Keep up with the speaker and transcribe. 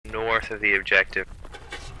north of the objective.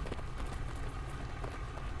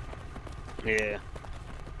 Yeah.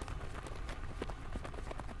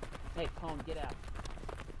 Hey, Cone, get out.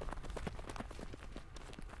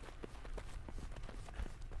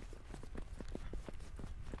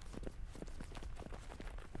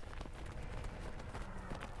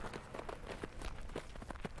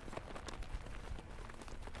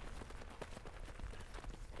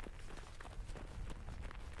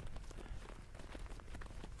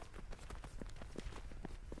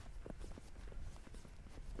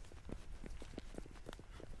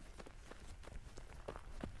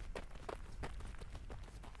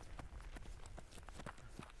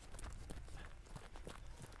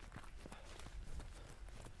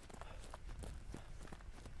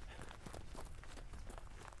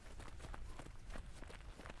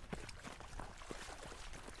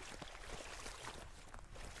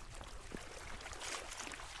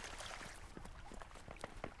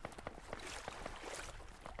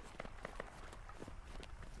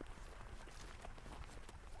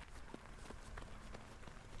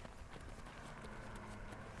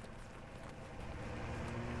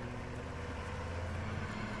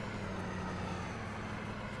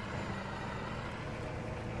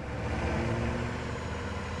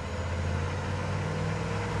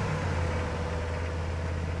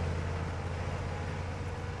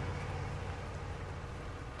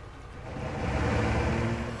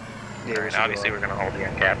 Alright, obviously we're going to hold the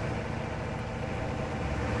end cap.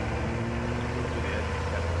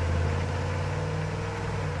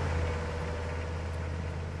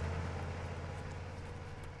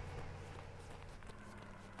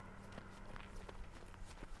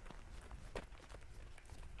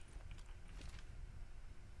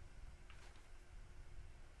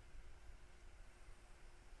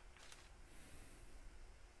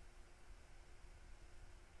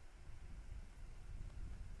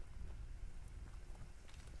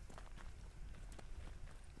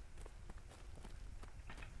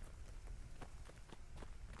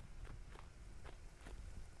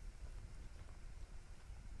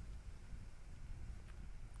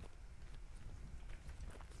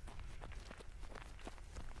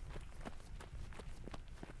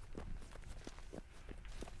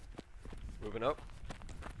 Moving up.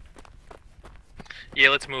 Yeah,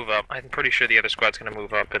 let's move up. I'm pretty sure the other squad's going to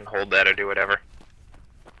move up and hold that or do whatever.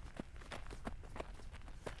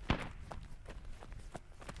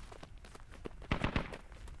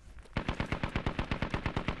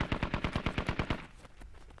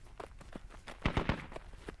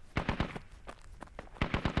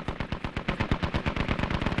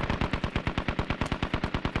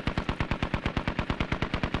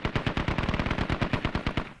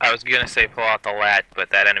 I was gonna say pull out the lat, but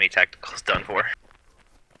that enemy tactical's done for.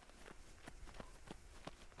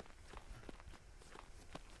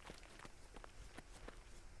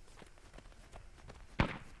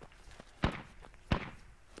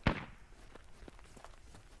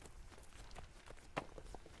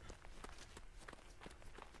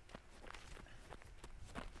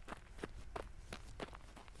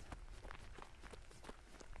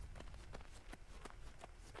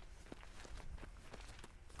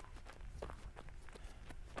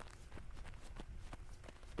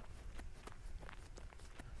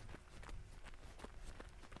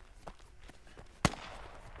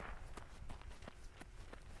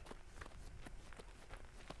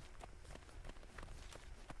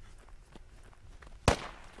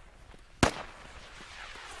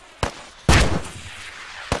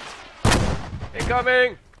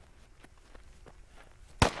 Incoming!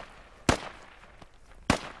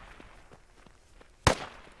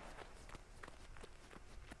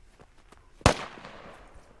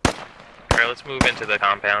 Alright, let's move into the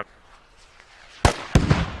compound.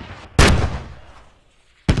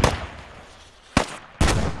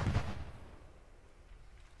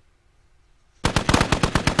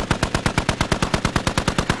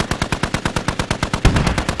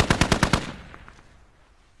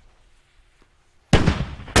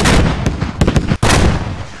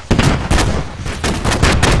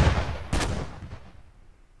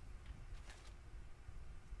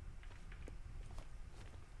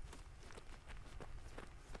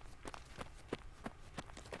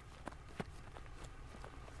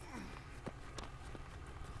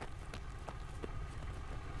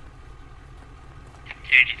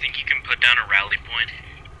 Hey, do you think you can put down a rally point?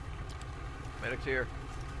 Medic's here.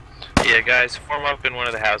 Yeah, guys, form up in one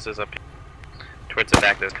of the houses up here, towards the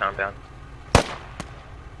back of this compound.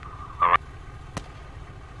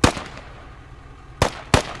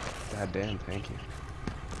 God damn, thank you.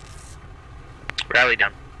 Rally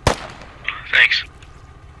down. Thanks.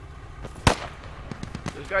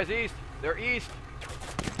 There's guy's east. They're east.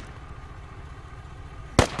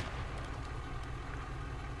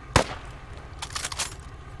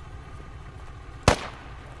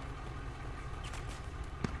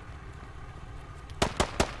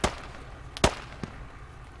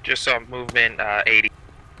 Just saw movement 80.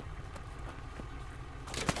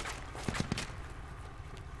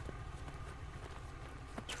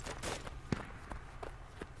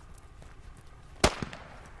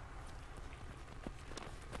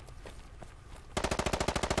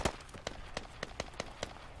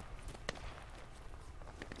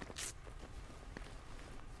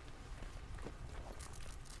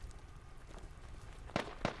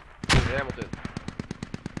 Hamilton.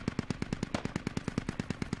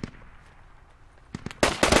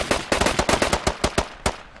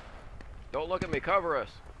 Don't look at me, cover us.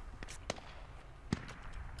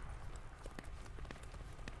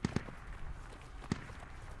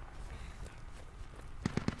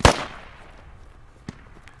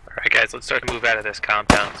 Alright guys, let's start to move out of this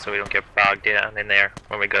compound so we don't get bogged down in there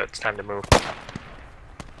when we go. It's time to move.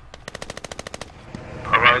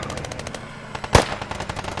 Alright.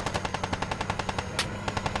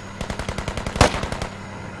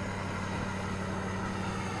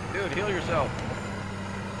 Dude, heal yourself.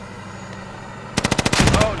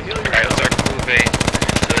 Oh, heal yourself. Alright, let's start moving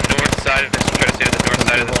to the north side of this. Try to stay to the north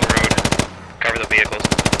side of this road. Cover the vehicles.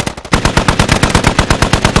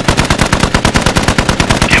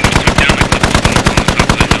 Okay, we took down the clip on the top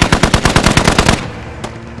of the hill.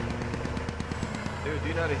 Dude, do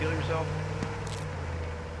you know how to heal yourself?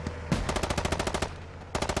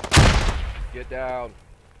 Get down.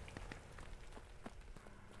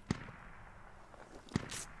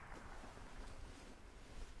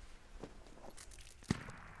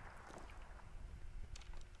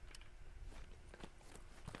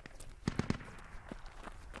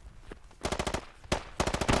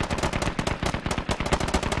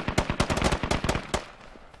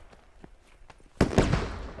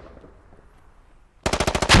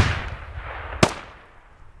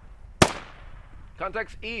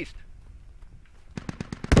 Contacts east.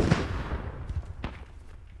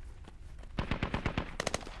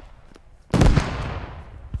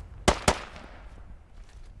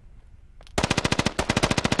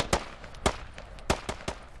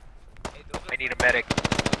 I need a medic.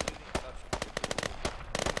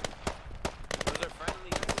 Those are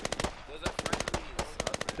friendlies. Those are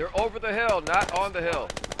friendlies. They're over the hill, not on the hill.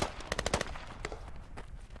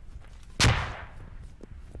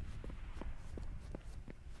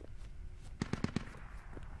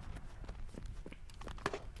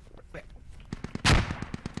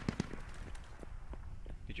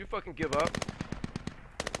 Did you fucking give up? Did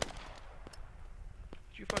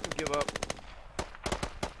you fucking give up?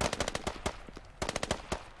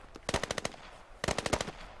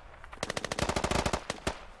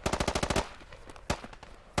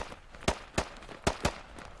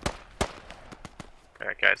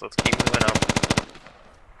 Alright guys, let's keep moving up.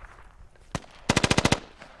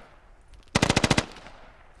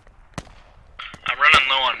 I'm running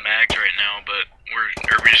low on mags right now, but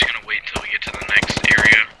are we just gonna wait until we get to the next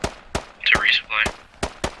area to resupply?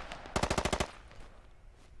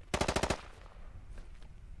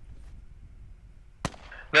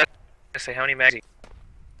 I say, how many mags? I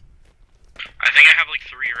think I have like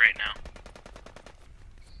 3 right now.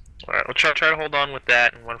 Alright, we'll try to hold on with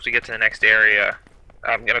that, and once we get to the next area,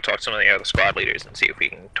 I'm gonna talk to some of the other squad leaders and see if we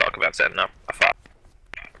can talk about setting up a fight.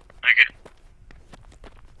 Okay.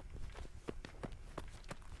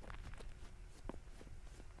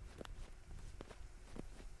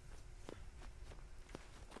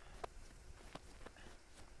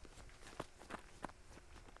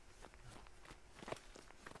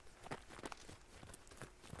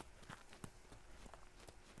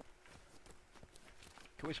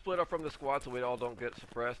 Can we split up from the squad so we all don't get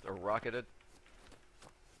suppressed or rocketed?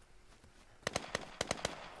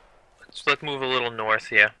 Let's move a little north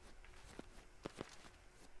here.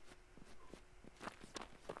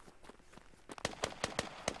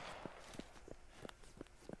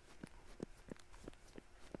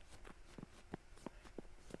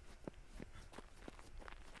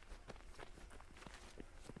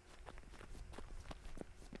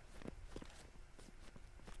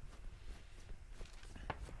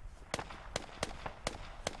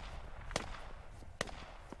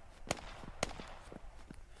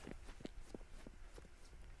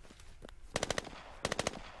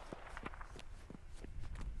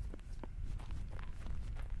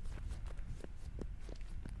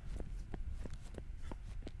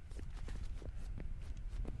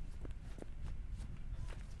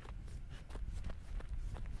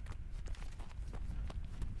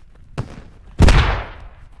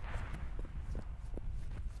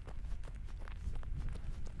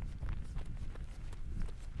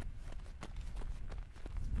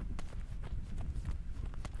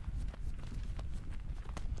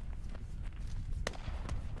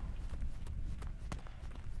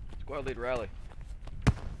 Squad lead rally.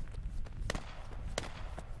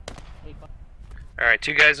 Hey, Pom. Alright,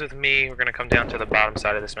 2 guys with me. We're gonna come down to the bottom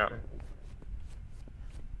side of this mountain.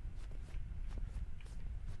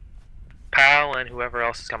 Pal and whoever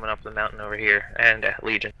else is coming up the mountain over here, and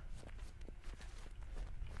Legion.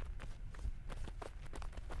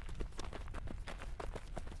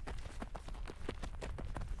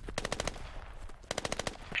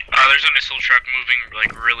 There's a missile truck moving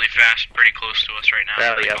like really fast, pretty close to us right now,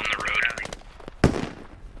 Rally like up. on the road.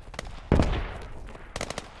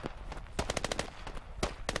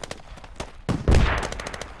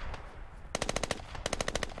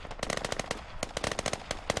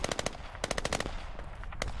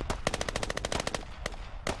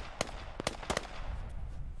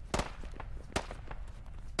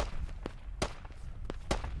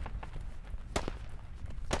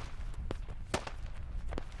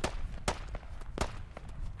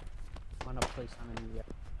 On a place on a new.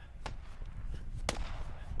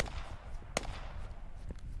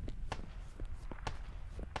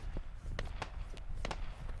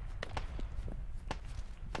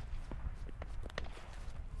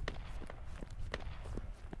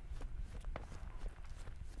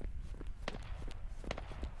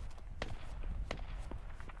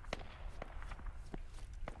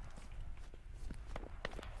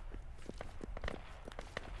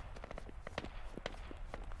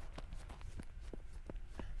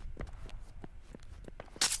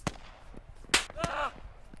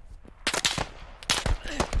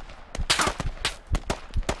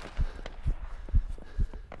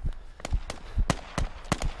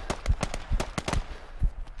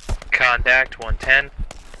 Contact 110,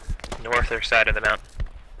 north or side of the mountain.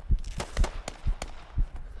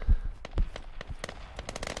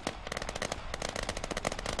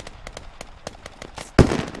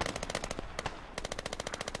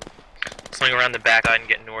 Swing around the back side and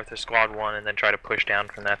get north of squad 1 and then try to push down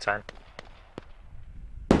from that side.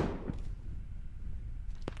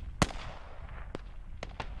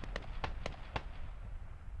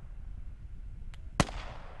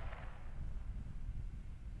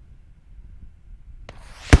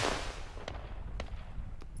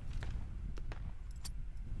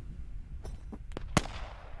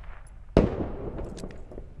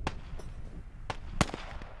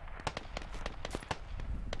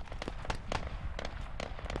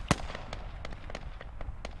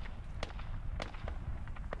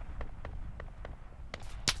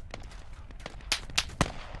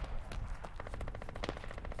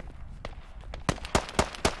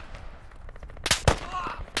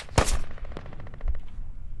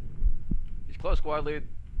 He's close, squad lead.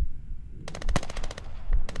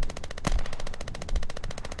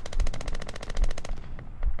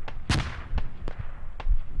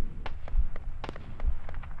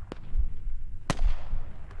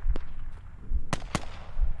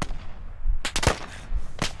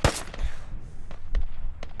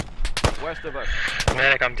 West of us.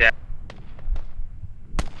 Medic, I'm down.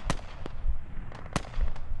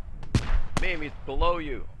 Mame, he's below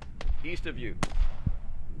you. East of you.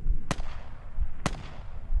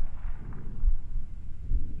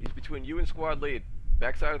 He's between you and squad lead.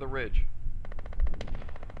 Backside of the ridge.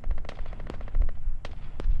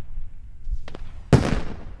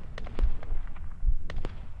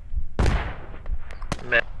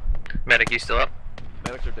 Medic, you still up?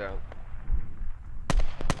 Medics are down.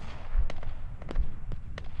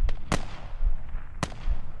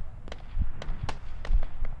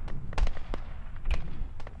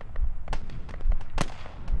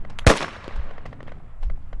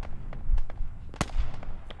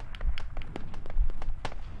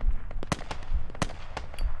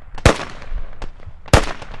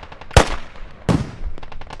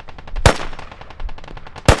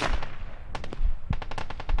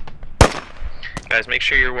 Guys, make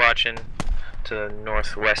sure you're watching to the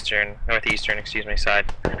northeastern, excuse me, side.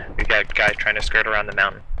 We've got guys trying to skirt around the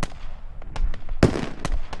mountain.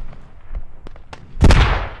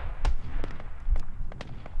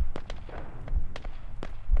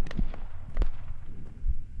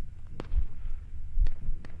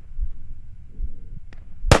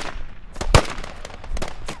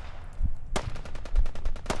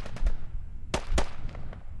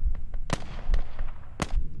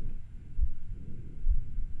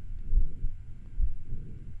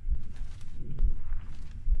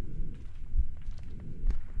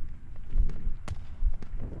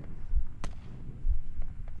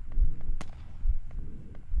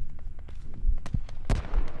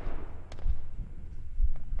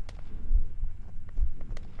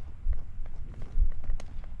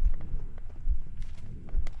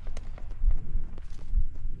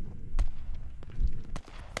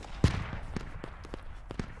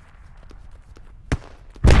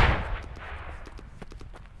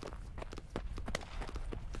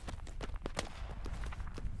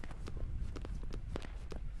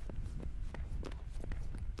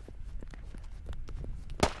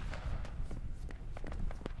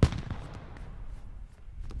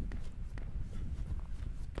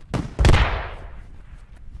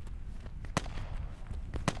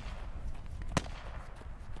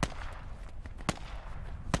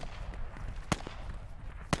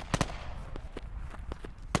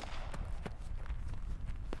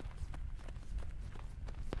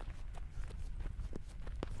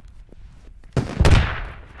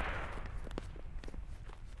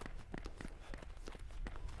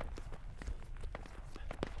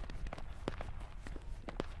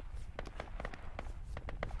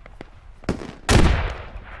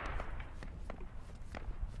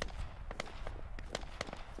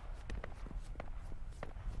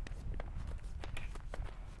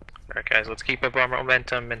 Alright guys, let's keep up our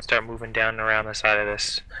momentum and start moving down and around the side of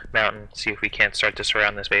this mountain. See if we can't start to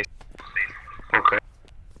surround this base. Okay.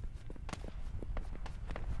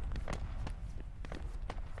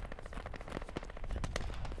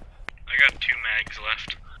 I got 2 mags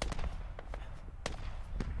left.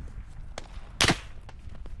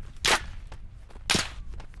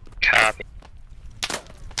 Copy.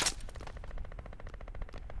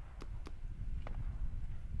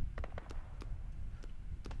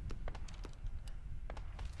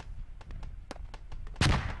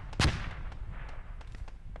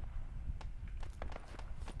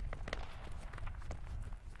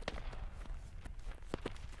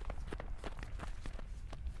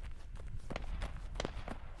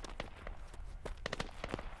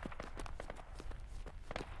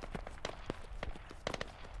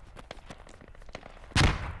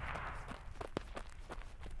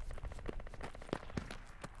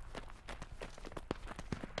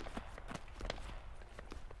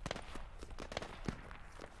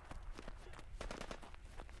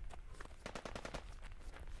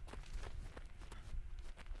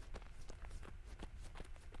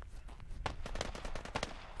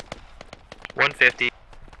 $150.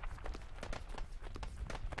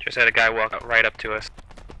 Just had a guy walk right up to us.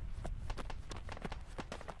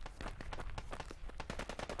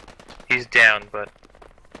 He's down, but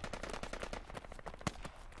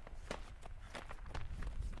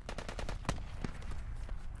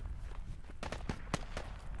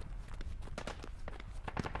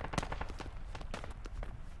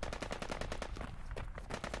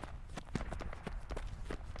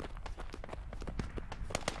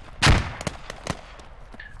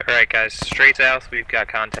alright guys, straight south, we've got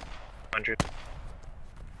contact 100.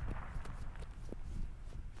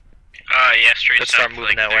 Yeah, straight Let's south. start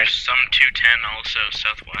moving that way. There's some 210 also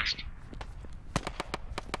southwest.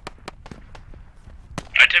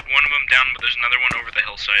 I took one of them down, but there's another one over the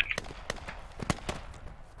hillside.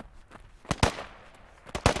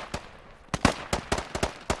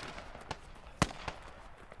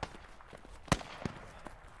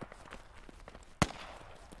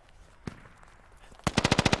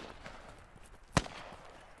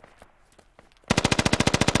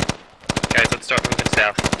 Guys, let's start moving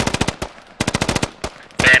south.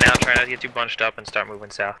 Fan out, try not to get too bunched up and start moving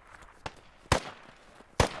south.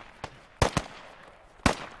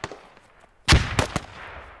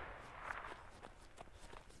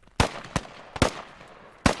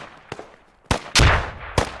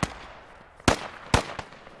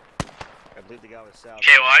 I believe the guy was south.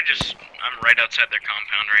 Okay, well I'm right outside their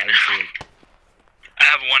compound right now. I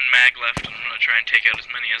have 1 mag left, and I'm gonna try and take out as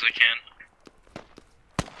many as I can.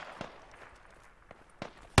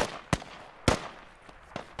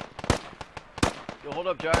 Yo, hold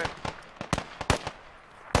up, Giant.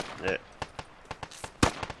 Yeah.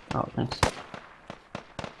 Oh, thanks.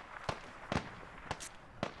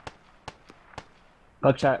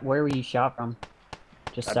 Buckshot, where were you shot from?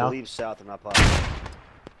 Just I south? believe south, I'm not positive.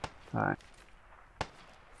 Alright.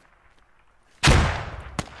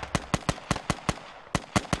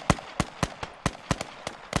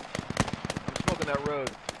 I'm smoking that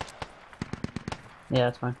road. Yeah,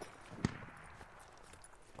 that's fine.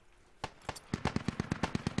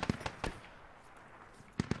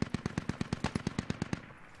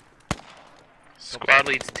 Squad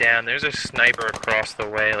leads down, there's a sniper across the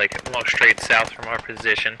way, like almost straight south from our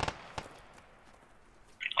position.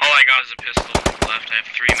 All I got is a pistol left. I have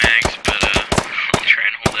 3 mags, but I'll try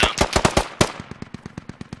and hold out.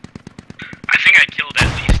 I think I killed at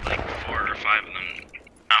least like 4 or 5 of them.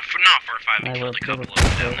 Not 4 or 5, I killed a couple of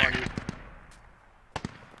them down there.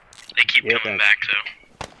 They keep coming back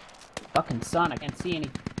though. Fucking sun, I can't see any.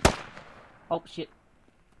 Oh shit.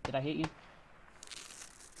 Did I hit you?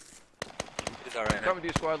 It's alright now. Coming to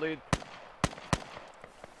you, squad lead.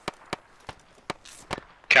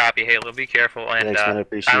 Copy, Halo, be careful, and Thanks, man, I I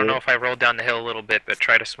appreciate don't know it. if I rolled down the hill a little bit, but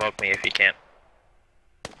try to smoke me if you can.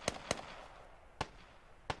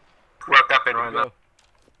 Worked up and Here we go.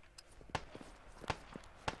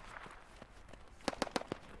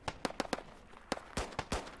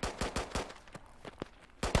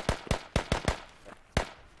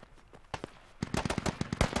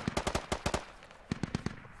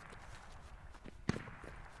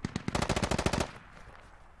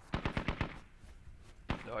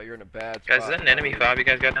 No, you're in a bad spot. Guys, is that an enemy fob you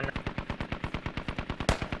guys got down there?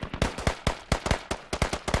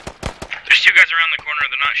 There's 2 guys around the corner.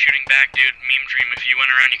 They're not shooting back, dude. Meme Dream. If you went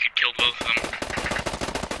around, you could kill both of them.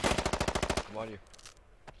 I'm on you.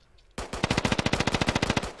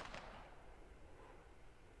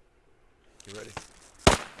 You ready?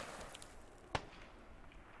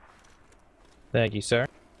 Thank you, sir.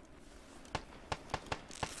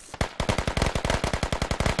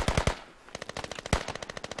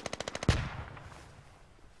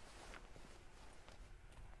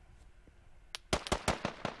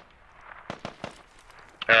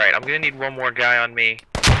 Alright, I'm gonna need one more guy on me.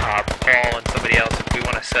 Paul and somebody else if we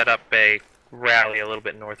want to set up a rally a little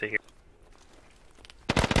bit north of here.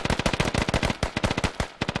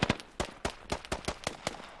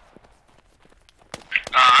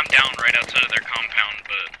 I'm down right outside of their compound,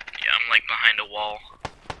 but yeah, I'm like behind a wall.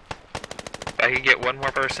 If I could get one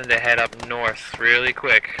more person to head up north really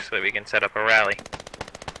quick so that we can set up a rally.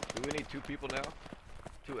 Do we need 2 people now?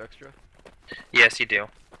 2 extra? Yes, you do.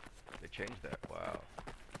 They changed that. Wow.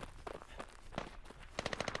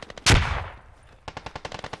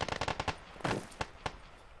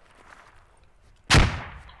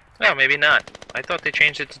 Oh, maybe not. I thought they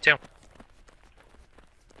changed it to 2.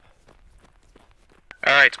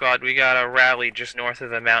 Alright, squad, we got a rally just north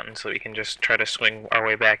of the mountain so we can just try to swing our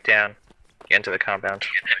way back down. Get into the compound.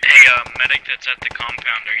 Hey, medic that's at the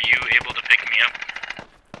compound, are you able to pick me up?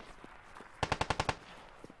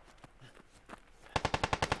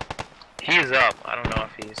 He's up. I don't know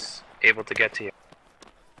if he's able to get to you.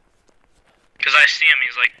 Cause I see him,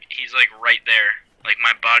 he's like right there. Like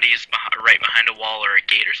my body's right behind a wall or a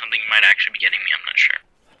gate or something. He might actually be getting me, I'm not sure.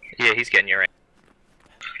 Yeah, he's getting you right.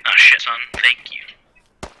 Oh shit, son, thank you.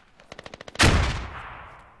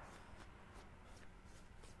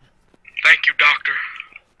 Thank you, doctor.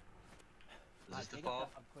 Is this the Take fall?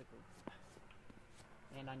 up quickly.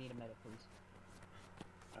 And I need a medic, please.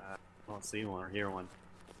 I don't see one or hear one.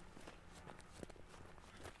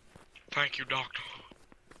 Thank you, doctor.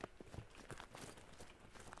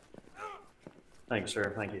 Thank you,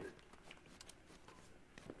 sir. Thank you.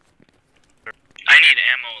 I need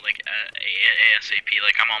ammo, like, ASAP,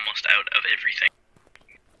 like, I'm almost out of everything.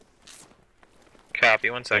 Copy,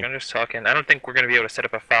 1 second, I'm just talking. I don't think we're going to be able to set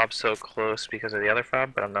up a fob so close because of the other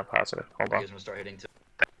fob, but I'm not positive. Hold You on. guys wanna start hitting too?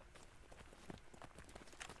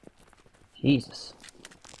 Jesus.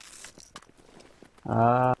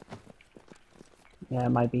 Yeah, it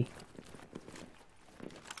might be.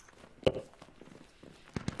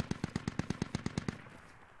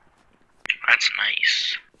 That's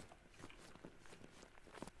nice.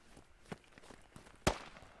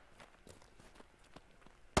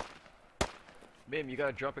 Mim, you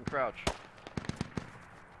gotta jump and crouch.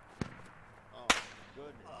 Oh,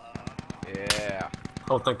 goodness. Yeah.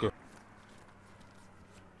 Oh, thank you.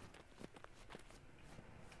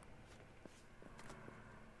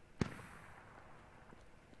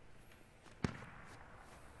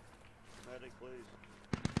 Medic, please.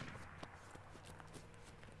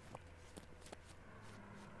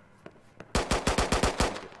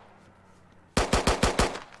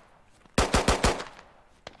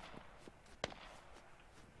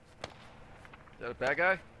 Is that a bad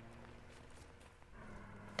guy?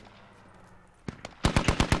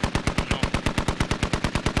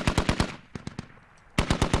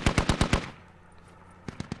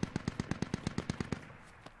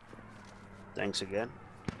 Thanks again.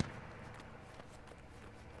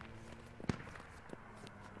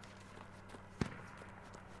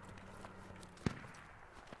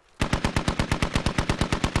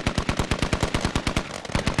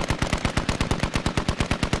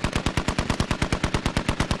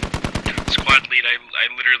 Squad lead, I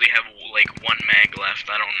literally have, like, 1 mag left.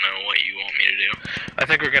 I don't know what you want me to do. I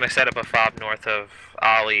think we're going to set up a fob north of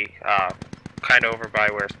Ollie, kind of over by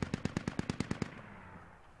where...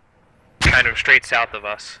 kind of straight south of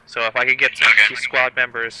us. So if I could get some Okay. squad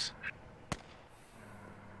members...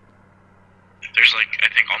 There's, like, I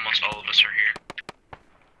think almost all of us are here.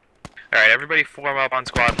 Alright, everybody form up on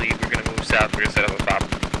squad lead. We're going to move south. We're going to set up a fob.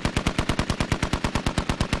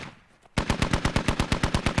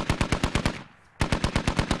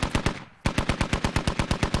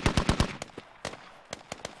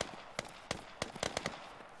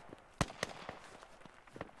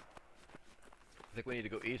 I think we need to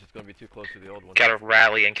go east. It's gonna be too close to the old one. Gotta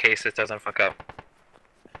rally in case this doesn't fuck up.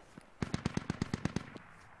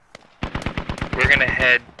 We're gonna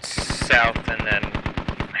head south and then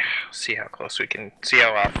see how close we can, see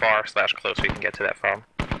how far / close we can get to that fob.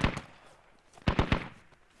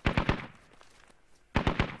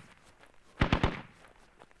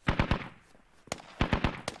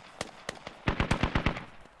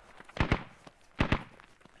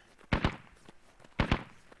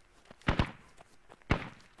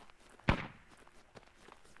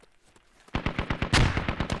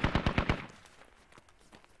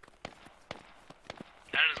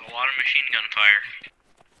 That is a lot of machine gun fire.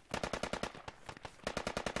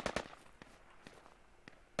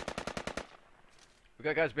 We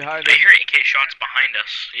got guys behind I us. hear AK shots behind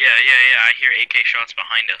us. Yeah, I hear AK shots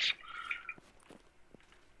behind us.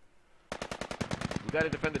 We gotta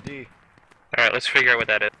defend the D. Alright, let's figure out what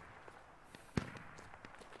that is.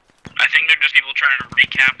 I think they're just people trying to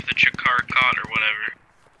recap the Chikar caught or whatever.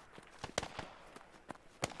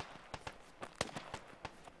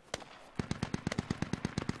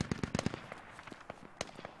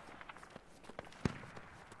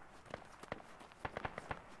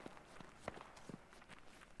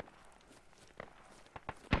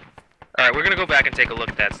 Alright, we're gonna go back and take a look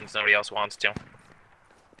at that since nobody else wants to.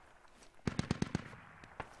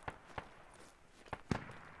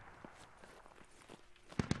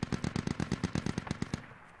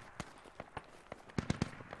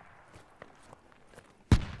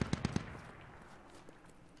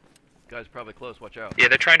 Guy's probably close, watch out. Yeah,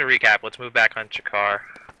 they're trying to recap. Let's move back on Chikar.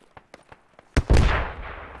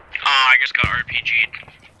 I just got RPG'd.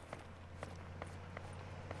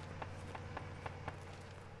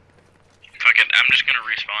 Fuck it, I'm just gonna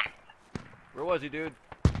respawn. Where was he, dude?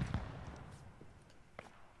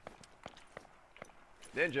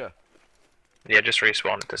 Ninja. Yeah, just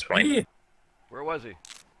respawn at this point. Yeah. Where was he?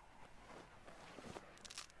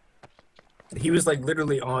 He was like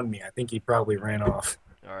literally on me. I think he probably ran off.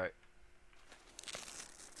 Alright.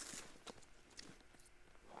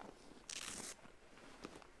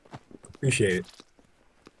 Appreciate it.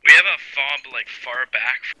 We have a fob like far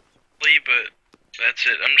back, but that's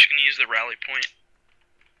it. I'm just gonna use the rally point.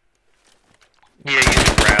 Yeah, use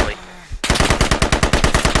the rally.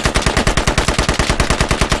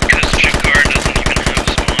 Because Chikar doesn't even have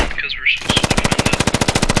a spawn, because we're supposed to defend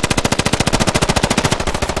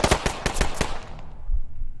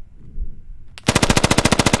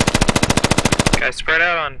it. Guys, spread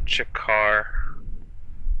out on Chikar.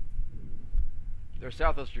 They're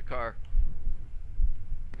south of Chikar.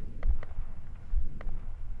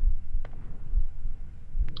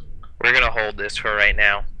 We're gonna hold this for right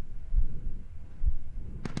now.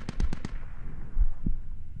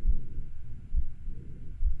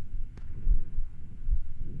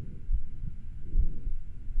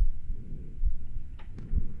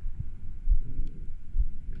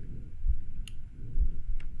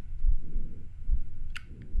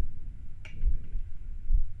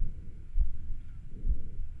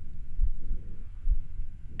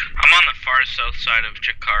 I'm on the far south side of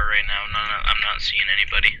Chikar right now, and I'm not seeing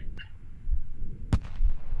anybody.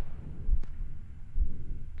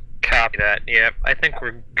 Copy that. Yep, I think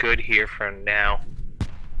we're good here for now.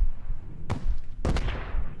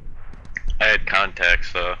 I had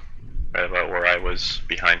contacts right about where I was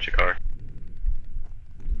behind Chikar.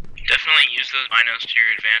 Definitely use those binos to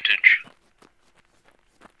your advantage.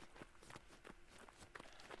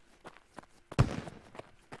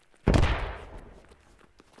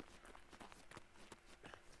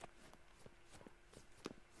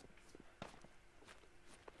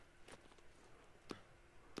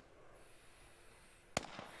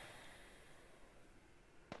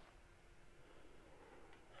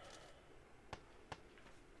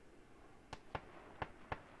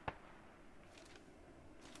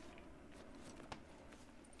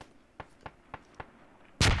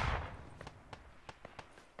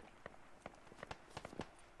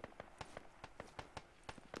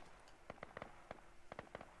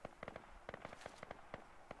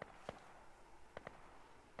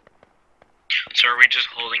 So are we just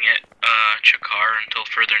holding it, Chikar until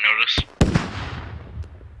further notice?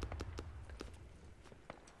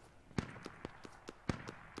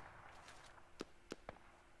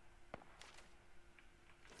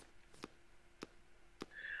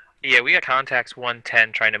 Yeah, we got contacts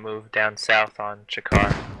 110 trying to move down south on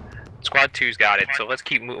Chikar. Squad 2's got it, so let's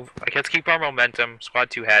keep our momentum. Squad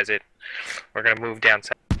 2 has it. We're gonna move down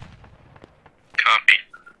south. Copy.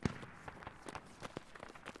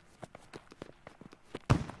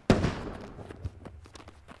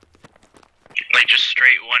 Like just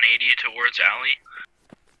straight 180 towards alley?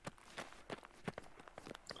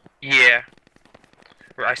 Yeah.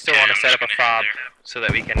 I still want to I'm set just up a gonna head fob there. so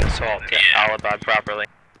that we can assault Alibad properly.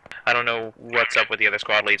 I don't know what's up with the other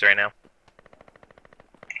squad leads right now.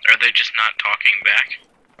 Are they just not talking back?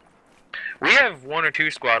 We have one or two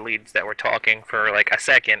squad leads that were talking for like a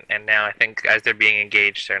second, and now I think as they're being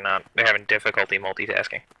engaged, they're having difficulty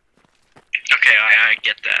multitasking. Okay, I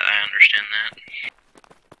get that. I understand that.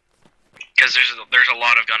 Because there's a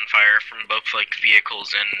lot of gunfire from both like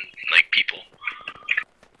vehicles and like people.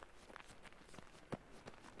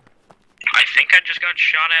 I think I just got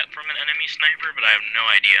shot at from an enemy sniper, but I have no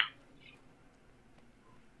idea.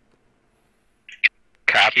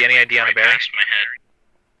 Copy. Any idea on the Right bearing? past my head.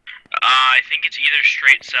 I think it's either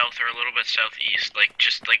straight south or a little bit southeast, like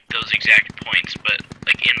just like those exact points, but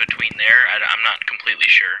like in between there, I'm not completely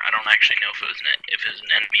sure. I don't actually know if it was an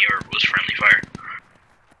enemy or it was friendly fire.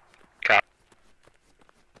 Copy.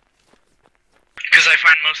 Because I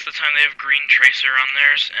find most of the time they have green tracer on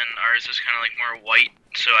theirs, and ours is kind of like more white,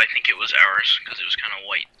 so I think it was ours, because it was kind of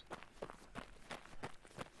white.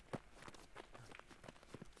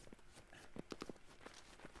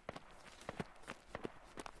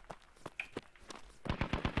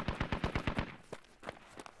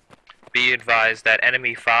 Be advised that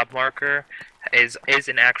enemy fob marker is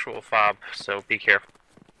an actual fob, so be careful.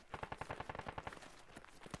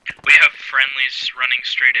 We have friendlies running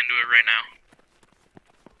straight into it right now.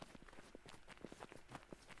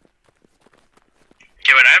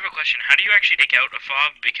 Okay, but I have a question. How do you actually take out a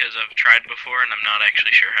fob? Because I've tried before and I'm not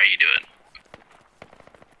actually sure how you do it.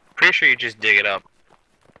 Pretty sure you just dig it up.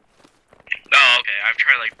 Oh, okay. I've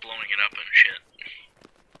tried like blowing it up and shit.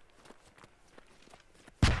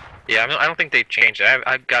 Yeah, I don't think they've changed it.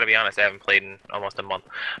 I've got to be honest, I haven't played in almost a month.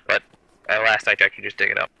 But at last I checked, you just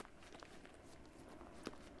dig it up.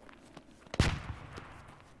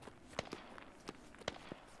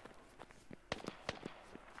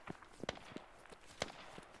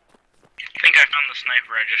 I think I found the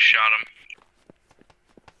sniper. I just shot him.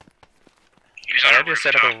 He was on I a just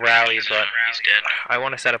set up rooftop. a rally, He's but dead. I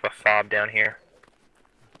want to set up a fob down here.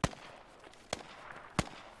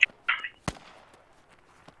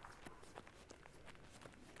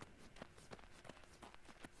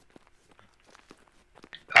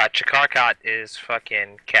 Chakarkat is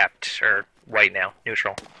fucking capped, or white now,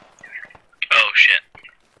 neutral. Oh shit.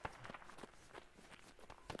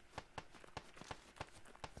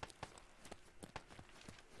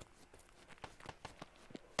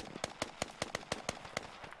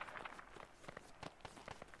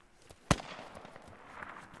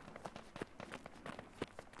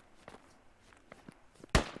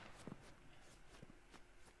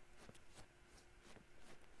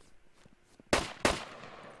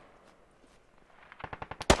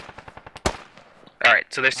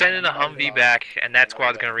 Alright, so they're sending a Humvee back, and that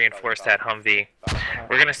squad's going to reinforce that Humvee.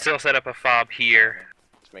 We're going to still set up a fob here.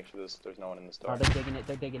 Just make sure there's no one in the Oh, store. they're digging it.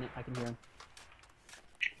 They're digging it. I can hear them.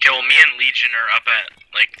 Okay, well, me and Legion are up at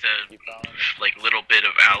like the little bit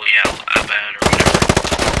of Ali Al Abad or whatever.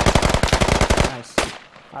 Nice.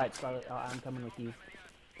 Alright, Scarlet, I'm coming with you.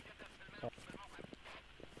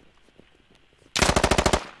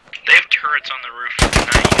 They have turrets on the roof. They're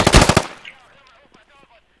not using.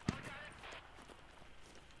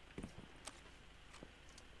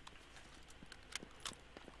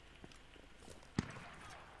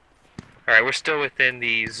 Alright, we're still within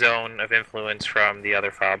the zone of influence from the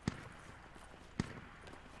other fob.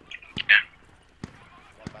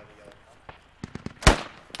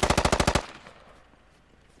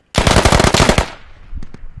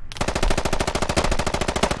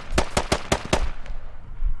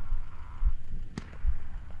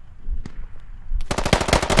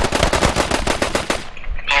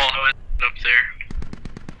 Paul, how is it up there?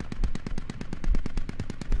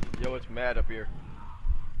 Yo, it's mad up here.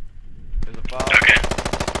 There's a fob. Okay.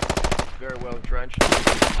 Very well entrenched.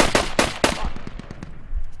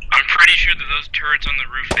 I'm pretty sure that those turrets on the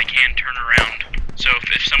roof, they can turn around. So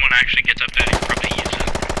if someone actually gets up there, they can probably use it.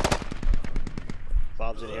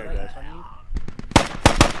 Bob's in here, guys.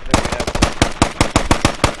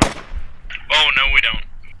 Oh, no, we don't.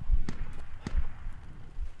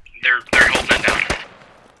 They're holding it down.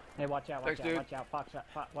 Hey, watch out, watch Thanks, out, dude. watch out, Fox,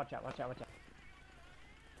 watch out, watch out, watch out.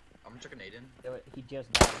 I'm chucking Aiden. He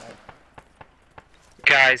just died, right?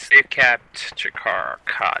 Guys, they've capped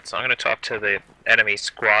Chakarkat, so I'm going to talk to the enemy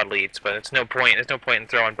squad leads, but there's no point in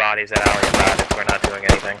throwing bodies at Ali Abad if we're not doing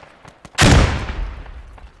anything.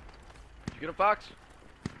 Did you get him, Fox?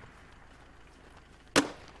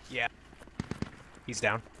 Yeah. He's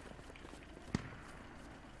down.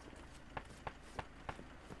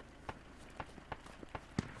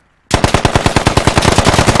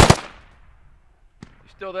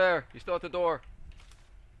 He's still there. He's still at the door.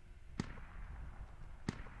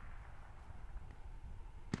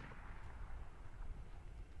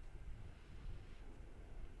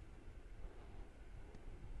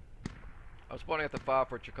 I'm spawning at the fob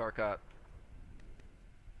for Chakarkat.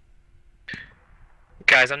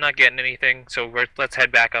 Guys, I'm not getting anything, so let's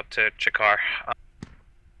head back up to Chakar.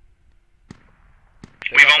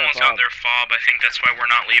 We've almost got their fob. I think that's why we're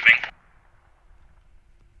not leaving.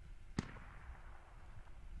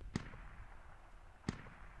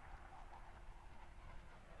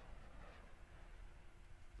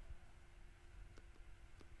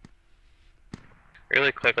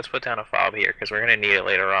 Really quick, let's put down a fob here, because we're going to need it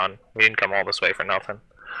later on. We didn't come all this way for nothing.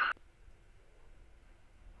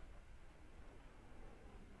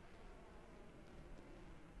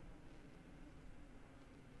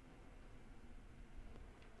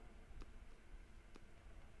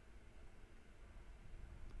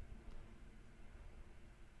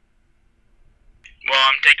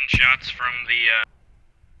 I'm taking shots from the,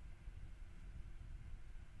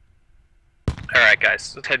 Alright,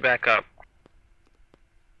 guys, let's head back up.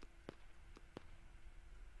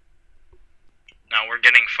 No, we're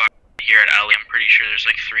getting fucked here at Alley. I'm pretty sure there's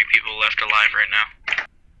like 3 people left alive right now.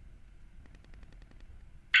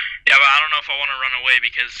 Yeah, but I don't know if I want to run away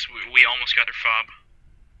because we almost got their fob.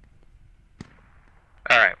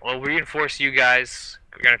 Alright, we'll reinforce you guys.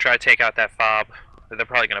 We're gonna try to take out that fob. They're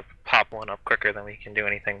probably gonna pop one up quicker than we can do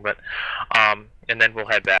anything, but, and then we'll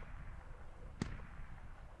head back.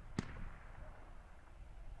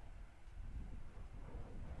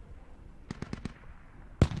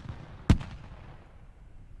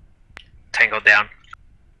 Tango down.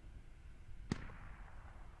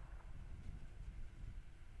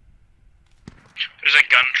 There's a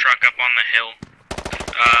gun truck up on the hill,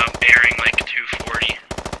 bearing like 240,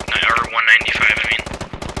 or 195, I mean.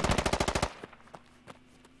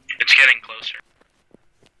 It's getting closer.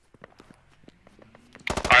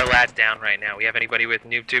 Our lad's down right now. We have anybody with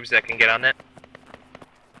noob tubes that can get on that?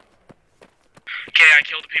 Okay, I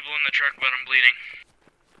killed the people in the truck, but I'm bleeding.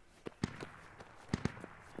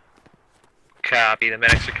 Copy, the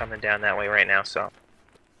medics are coming down that way right now, so.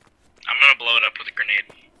 I'm gonna blow it up with a grenade.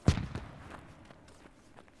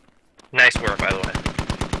 Nice work, by the way.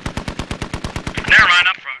 Never mind,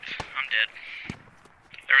 I'm fucked. I'm dead.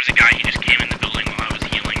 There was a guy, he just came in the building while I was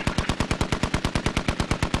healing.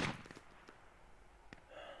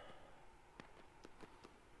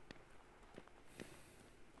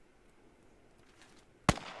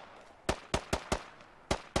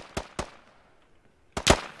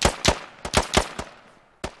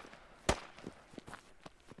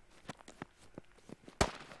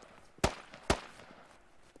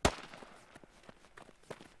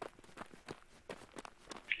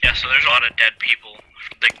 Yeah, so there's a lot of dead people,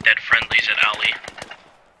 like dead friendlies at Alley.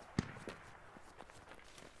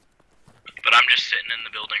 But I'm just sitting in the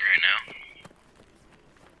building right now.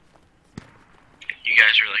 You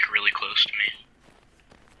guys are like really close to me.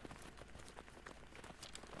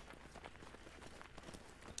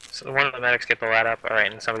 So one of the medics get the lad up,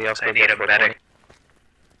 alright, and somebody else go get a medic.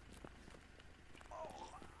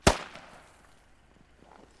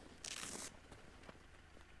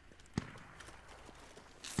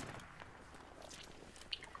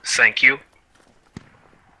 Thank you.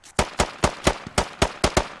 Oh,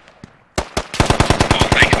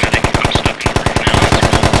 thanks, medic. I'm stuck in the room now. That's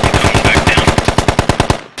cool. I'm coming back down.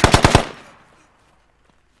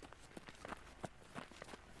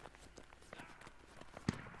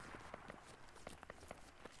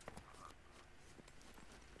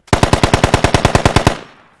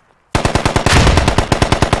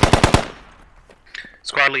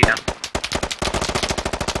 Squad lead now.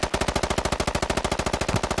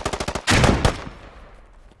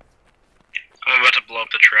 I'm about to blow up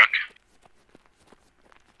the truck.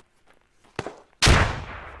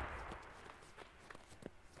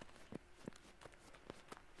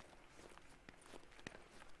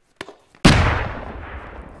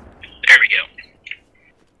 There we go.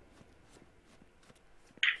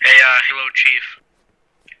 Hey, hello, Chief.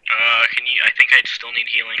 Can you, I think I still need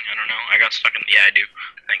healing. I don't know. I got stuck in, yeah, I do.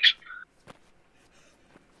 Thanks.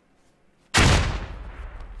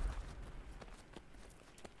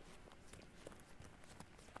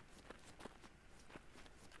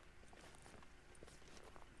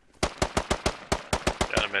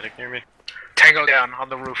 Got a medic near me. Tango down on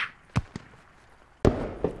the roof. Yo,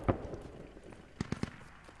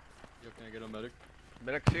 can I get a medic?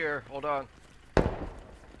 Medic's here, hold on.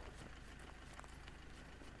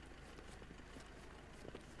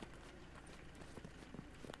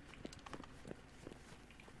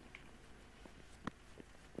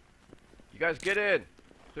 You guys get in.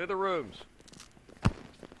 Clear the rooms.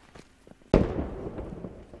 Okay,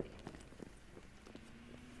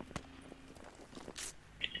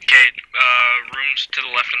 rooms to the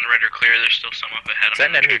left and the right are clear. There's still some up ahead. Is that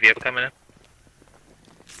an enemy vehicle coming in?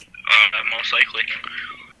 Most likely.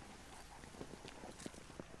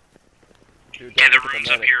 Dude, Yeah, don't the look at rooms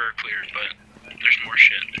up medic. here are cleared, but there's more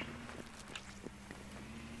shit.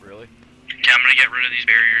 Really? Okay, I'm gonna get rid of these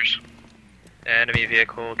barriers. Enemy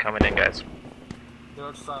vehicle coming in, guys.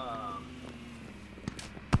 There's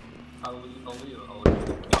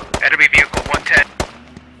Enemy vehicle 110.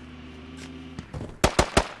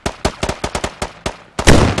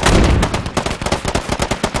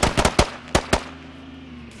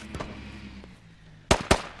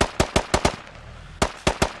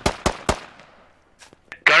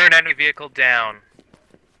 Gunner and enemy vehicle down.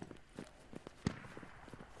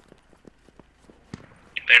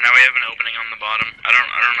 There, now we have an opening on the bottom. I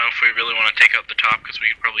don't know if we really want to take out the top because we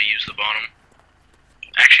could probably use the bottom.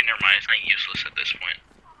 Actually, never mind. It's not useless at this point.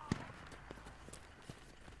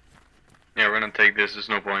 Yeah, we're gonna take this. There's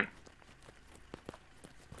no point.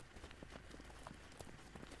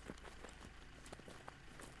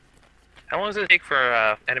 How long does it take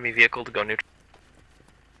for enemy vehicle to go neutral?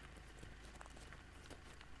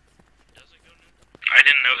 I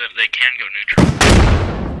didn't know that they can go neutral.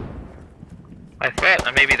 I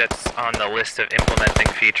thought maybe that's on the list of implementing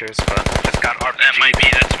features, but just got RPG. That might be.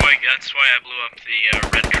 That's why I blew up the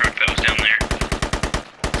red truck that was down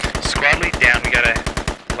there. Squad lead down. We got a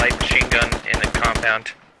light machine gun in the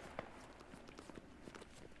compound.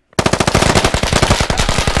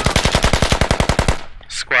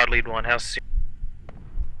 Squad lead 1. How soon?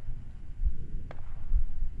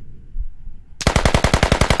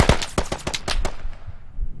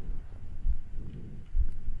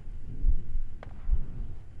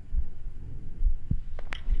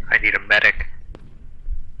 I need a medic.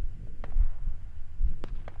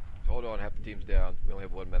 Hold on, half the team's down. We only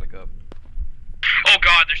have one medic up. Oh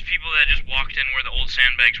god, there's people that just walked in where the old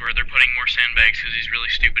sandbags were. They're putting more sandbags because he's really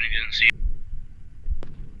stupid and he didn't see it.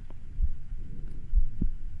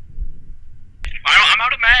 I'm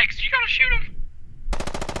out of mags. You gotta shoot him.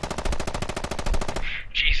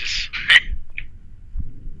 Jesus.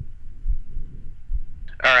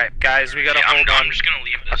 Alright, guys, we gotta hold on. I'm just gonna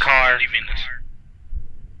leave this. A car. I'm leaving this.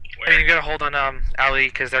 Hey, you gotta hold on, Ali,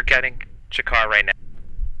 because they're getting Chakar right now.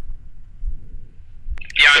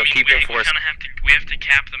 Yeah, So I mean, keep we your kind force. of have to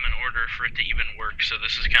cap them in order for it to even work. So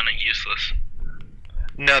this is kind of useless.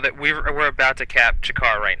 No, that we're about to cap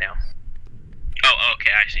Chakar right now. Oh,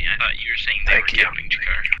 okay, I see. I thought you were saying they Thank were you. capping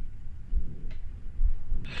Chakar.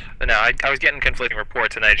 No, I was getting conflicting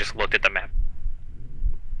reports, and I just looked at the map.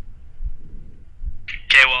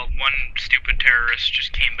 Okay, well, one stupid terrorist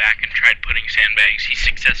just came back and tried putting sandbags. He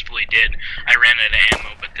successfully did. I ran out of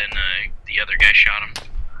ammo, but then the other guy shot him.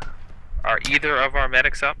 Are either of our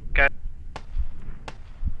medics up, guys?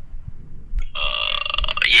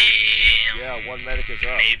 Yeah. Yeah, one medic is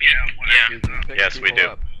up. Maybe. Yeah. He's picking Yes, we people do.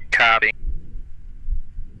 up. Copy.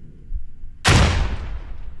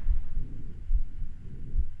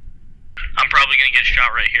 I'm probably gonna get shot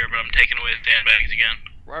right here, but I'm taking away the sandbags again.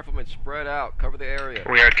 Riflemen, spread out. Cover the area.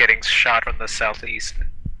 We are getting shot from the southeast.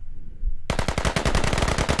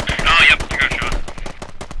 Oh, yep, I got shot.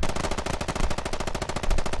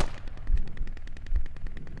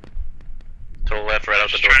 To the left, right out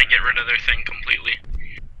the Just door. trying to get rid of their thing completely.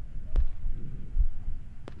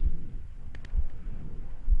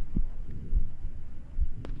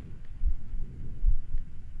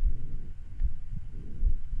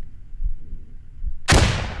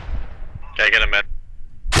 Can I get a med?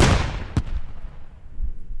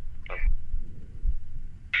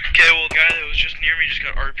 Okay, well, the guy that was just near me just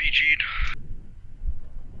got RPG'd.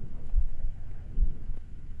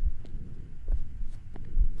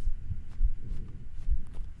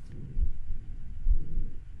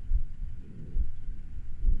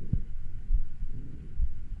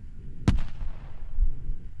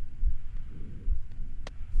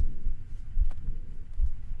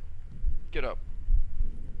 Get up.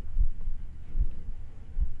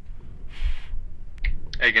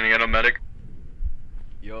 Hey, can I get a medic?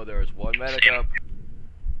 Yo, there's one medic Same. up.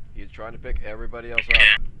 He's trying to pick everybody else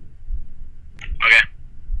Yeah. up. Okay.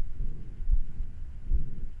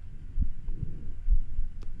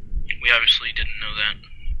 We obviously didn't know that.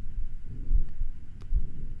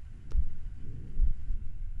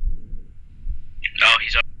 Oh,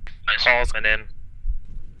 he's up. Nice. Paul's and in.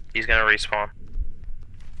 He's gonna respawn.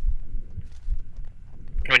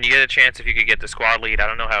 When you get a chance, if you could get the squad lead, I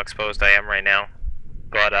don't know how exposed I am right now,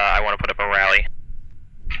 but I want to put up a rally.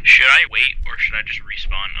 Should I wait or should I just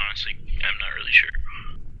respawn? Honestly, I'm not really sure.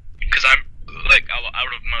 Because I'm like out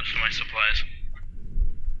of most of my supplies.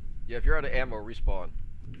 Yeah, if you're out of ammo, respawn.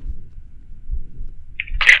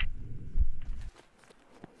 Okay.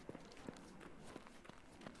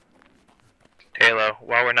 Halo,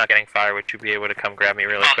 while we're not getting fire, would you be able to come grab me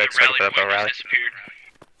really Oh, quick the so I rally can put up point a rally? just disappeared.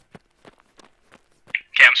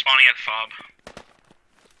 Okay, I'm spawning at the fob.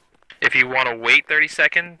 If you want to wait 30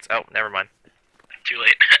 seconds, oh, never mind. Too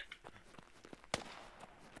late.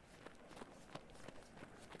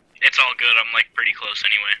 It's all good. I'm like pretty close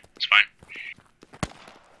anyway. It's fine.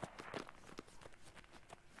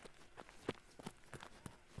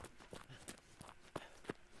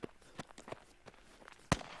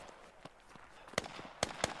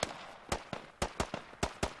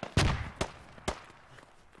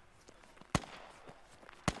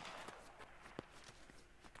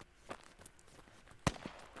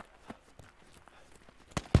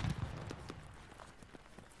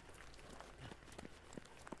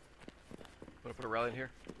 Put up Put a rally in here.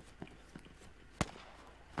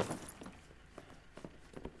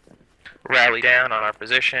 Rally down on our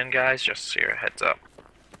position, guys, just so you're heads up.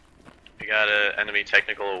 We got an enemy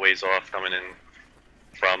technical a ways off coming in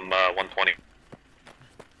from 120.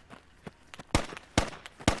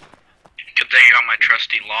 Good thing I got my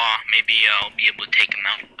trusty law. Maybe I'll be able to take him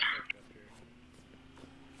out.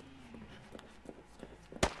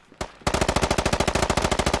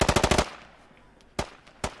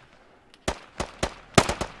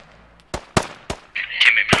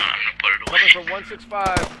 Okay, maybe not. I'm gonna put it away. Coming from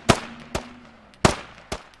 165.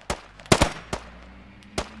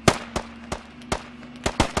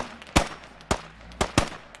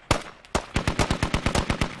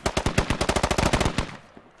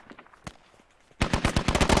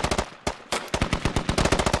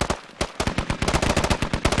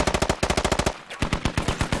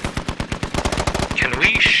 Can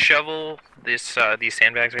we shovel this these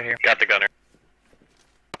sandbags right here? Got the gunner.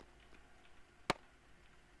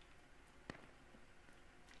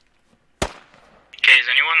 Okay, is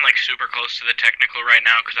anyone like super close to the technical right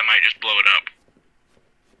now? Because I might just blow it up.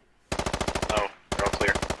 Oh, they're all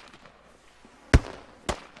clear.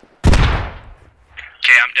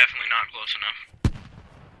 Okay, I'm definitely not close enough.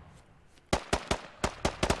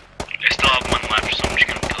 I still have one left, so I'm just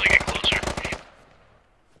gonna until I get closer.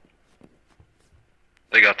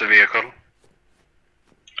 They got the vehicle. Okay.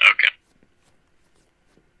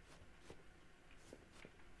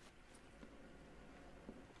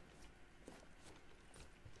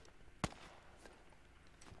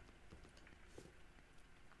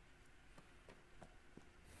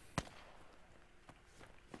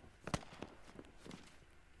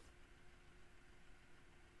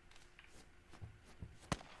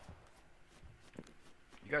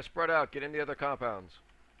 You guys spread out. Get in the other compounds.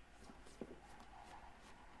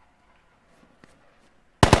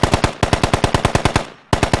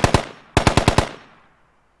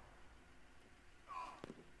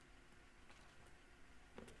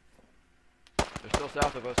 They're still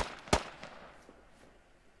south of us.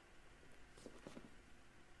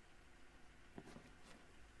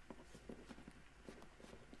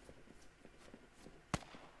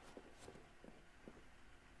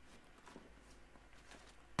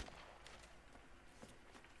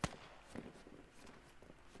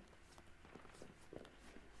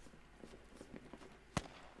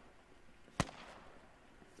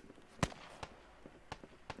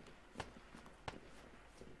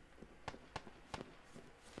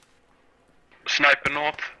 Sniper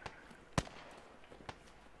north.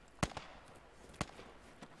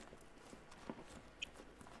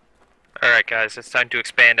 Alright guys, it's time to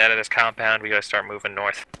expand out of this compound. We gotta start moving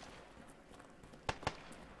north.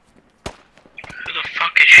 Who the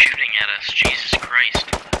fuck is shooting at us? Jesus Christ.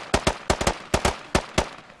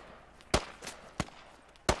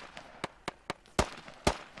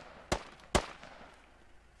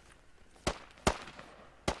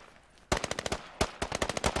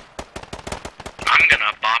 I'm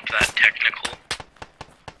gonna bop that technical.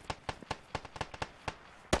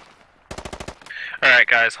 Alright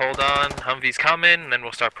guys, hold on. Humvee's coming, and then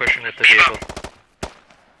we'll start pushing with the vehicle.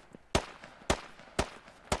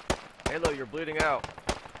 Halo, you're bleeding out.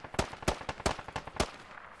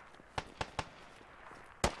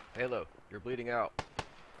 Halo, you're bleeding out.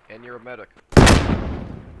 And you're a medic.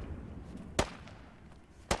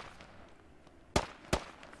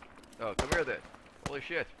 Oh, come here then. Holy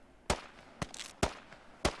shit.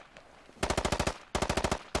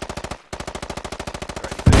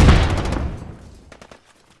 Alright, you good?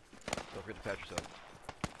 Don't forget to patch yourself.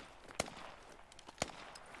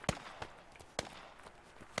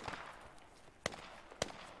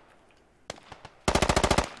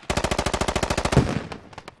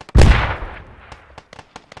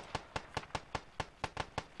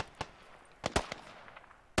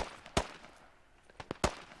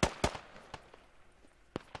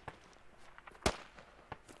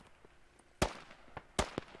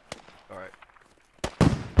 Alright.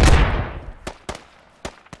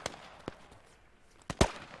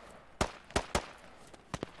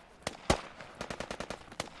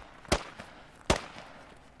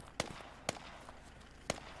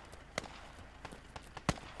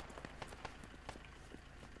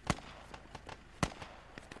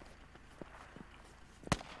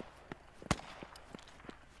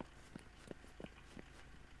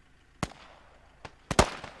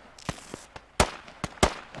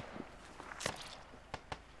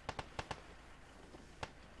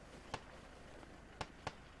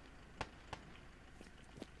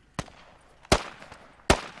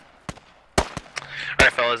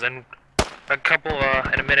 Alright fellas, in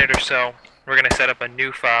a minute or so, We're gonna set up a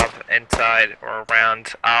new fob inside or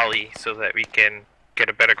around Ollie so that we can get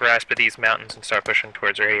a better grasp of these mountains and start pushing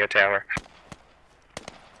towards radio tower.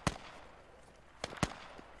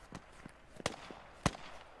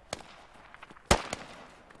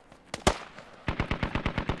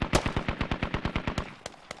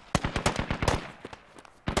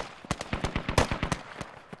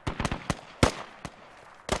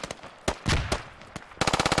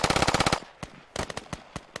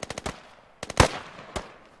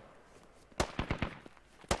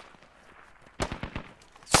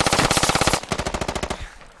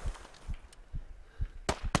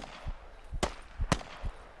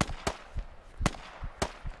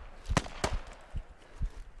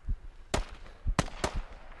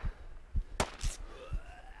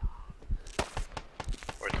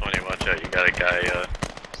 Watch out, you got a guy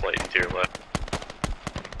sliding to your left.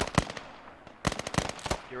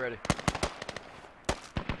 Get ready.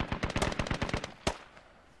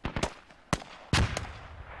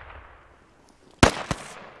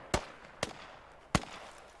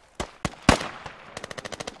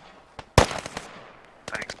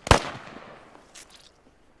 Thanks.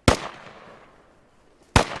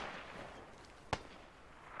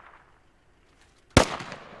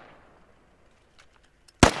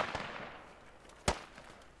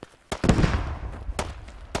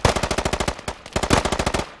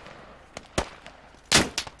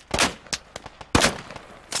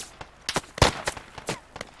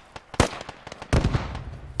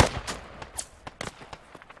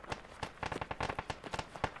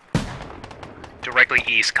 Directly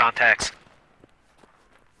east, contacts.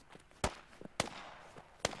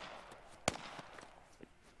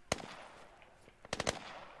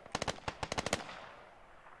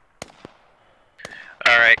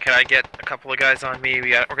 Alright, can I get a couple of guys on me?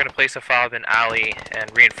 We're going to place a fob in alley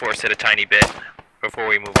and reinforce it a tiny bit before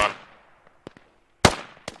we move on.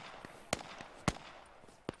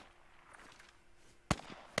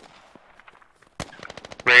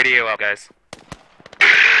 Radio up, guys.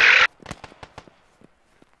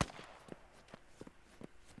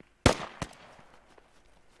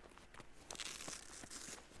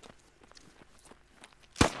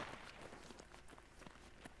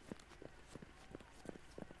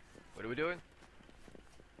 What are we doing?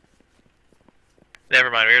 Never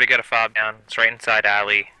mind, we already got a fob down. It's right inside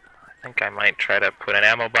alley. I think I might try to put an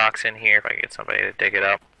ammo box in here if I can get somebody to dig it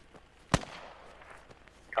up.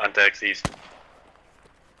 Contacts east.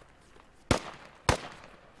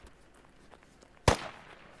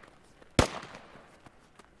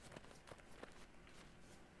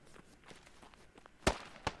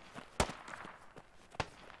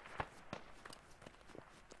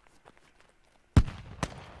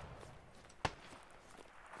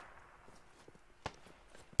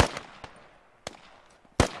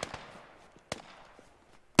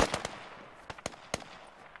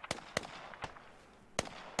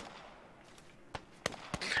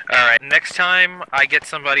 Alright, next time I get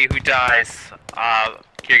somebody who dies,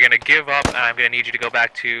 you're gonna give up and I'm gonna need you to go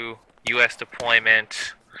back to US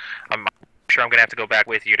deployment. I'm sure I'm gonna have to go back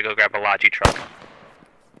with you to go grab a Logi truck.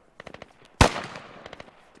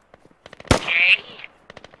 Okay.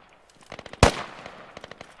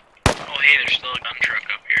 Oh hey, there's still a gun truck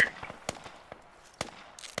up here.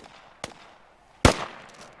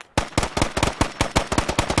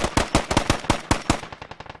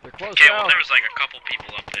 They're close Okay, well now. there was like a couple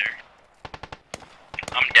people up there.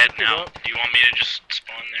 I'm dead now. up. Do you want me to just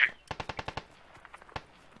spawn there?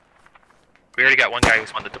 We already got one guy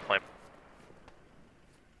who's on the deployment.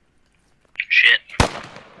 Shit.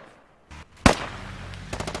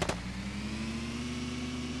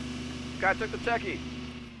 Guy took the techie.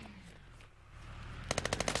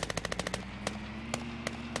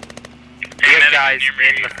 We have medic guys near me.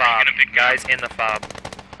 in the Are you fob. gonna pick me Guys up? in the fob.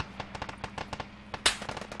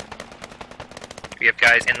 We have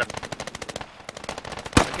guys in the.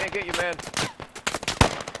 I can't get you, man.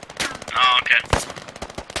 Oh, okay.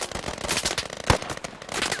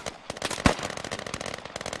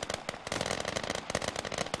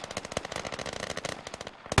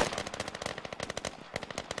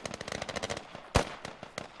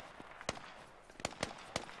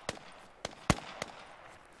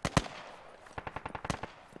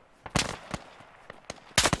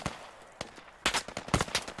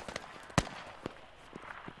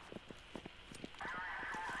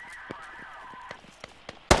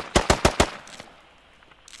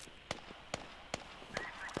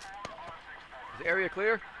 Is the area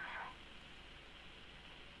clear?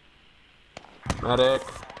 Medic.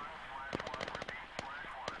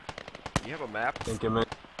 You have a map? Thank you, man.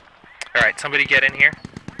 Alright, somebody get in here.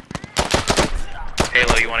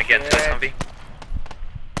 Halo, you want to get into this Humvee?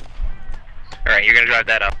 Alright, you're gonna drive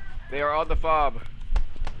that up. They are on the fob.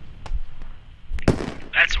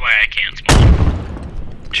 That's why I can't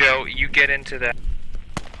spawn. Joe, you get into that.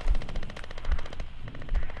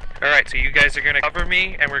 Alright, so you guys are gonna cover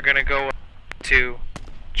me, and we're gonna go to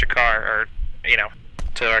Chakar, or, you know,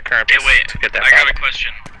 to our current Hey, place wait, to get that I got fob. a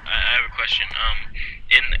question. I have a question.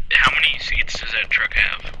 How many seats does that truck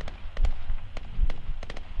have?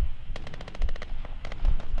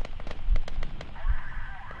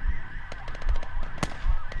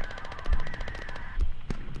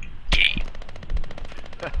 Okay.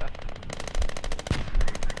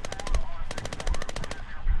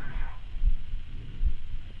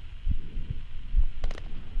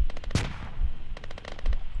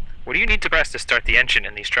 What do you need to press to start the engine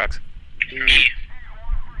in these trucks? E.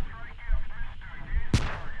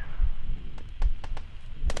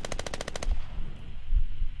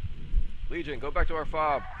 Legion, go back to our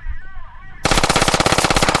fob.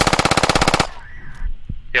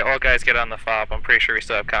 Yeah, all guys get on the fob. I'm pretty sure we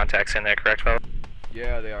still have contacts in there, correct, fella?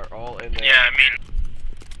 Yeah, they are all in there. Yeah, I mean,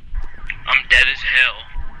 I'm dead as hell.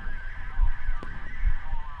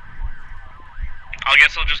 I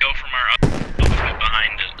guess I'll just go from our other bit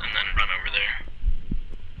behind it and then run over there.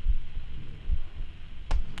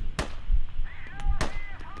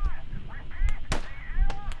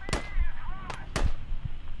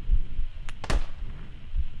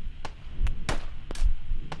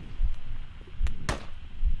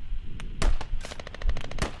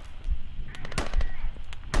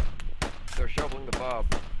 They're shoveling the fob.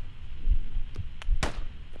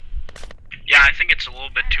 Yeah, I think it's a little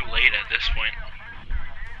bit too late at this point.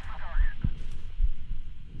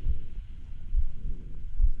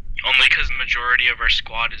 Only because the majority of our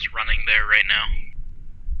squad is running there right now.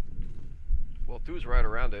 Well, two's right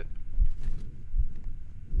around it.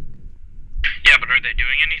 Yeah, but are they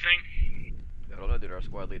doing anything? I don't know, did our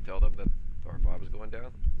squad lead tell them that our fob is going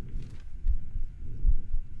down?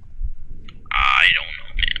 I don't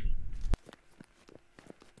know, man.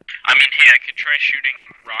 I mean, hey, I could try shooting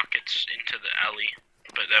rockets into the alley,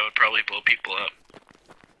 but that would probably blow people up.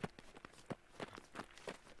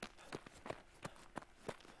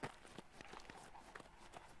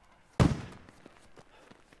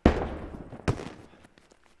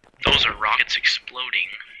 Those are rockets exploding.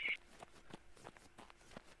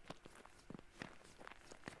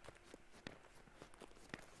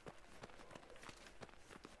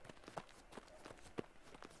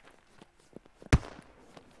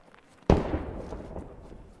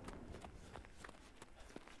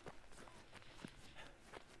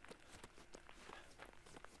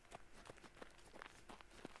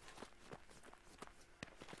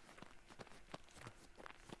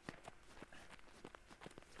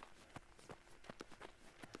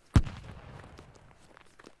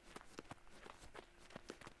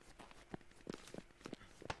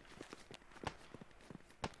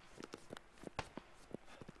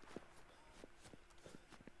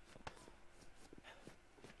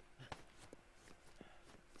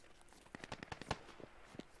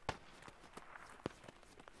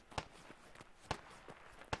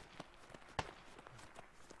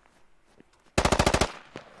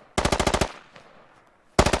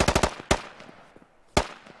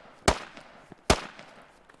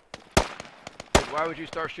 Why would you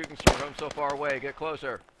start shooting from so far away? Get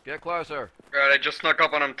closer. Get closer. Alright, I just snuck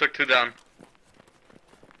up on him, took 2 down.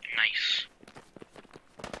 Nice.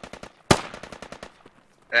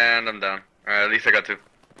 And I'm down. Alright, at least I got 2.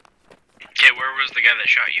 Okay, where was the guy that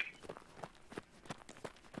shot you?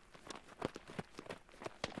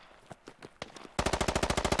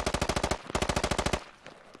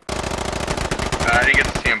 I didn't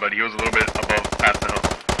get to see him, but he was a little bit above, past the hill.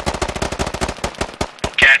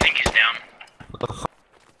 Okay, I think he's down.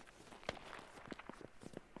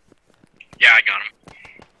 Yeah, I got him.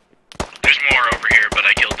 There's more over here, but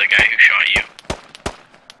I killed the guy who shot you.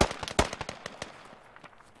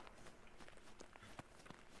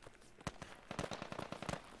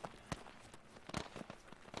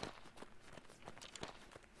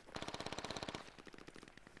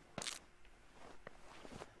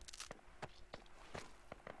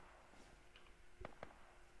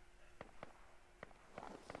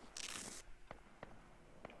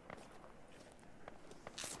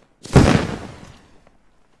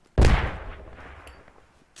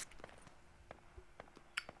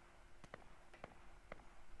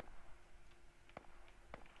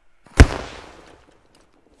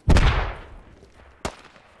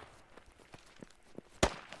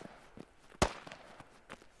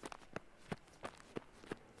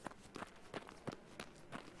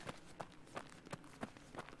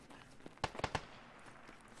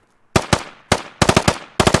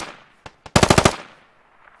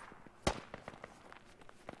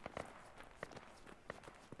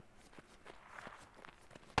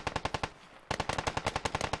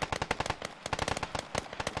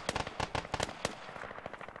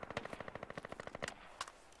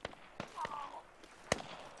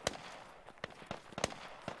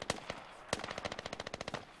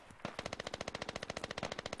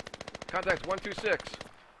 Contact's 126.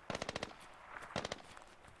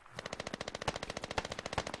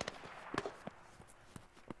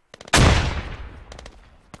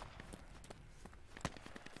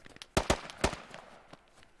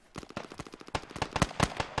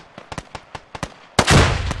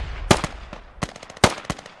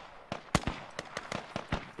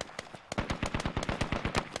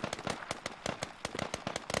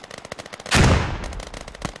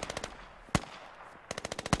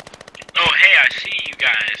 Oh, hey, I see you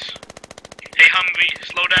guys. Hey, Humvee,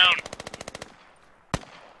 slow down.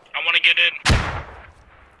 I want to get in.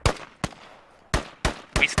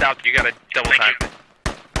 We stopped. You gotta double Thank time.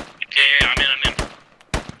 you. Yeah, I'm in.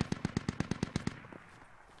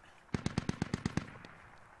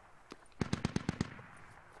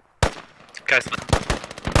 Guys,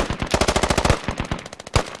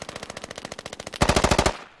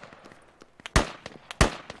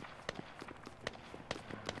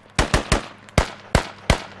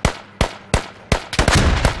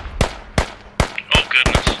 Oh,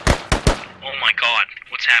 goodness. Oh my god,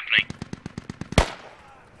 what's happening?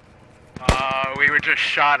 we were just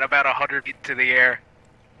shot about 100 feet to the air.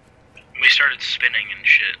 We started spinning and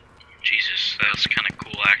shit. Jesus, that was kind of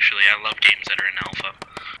cool, actually. I love games that are in alpha.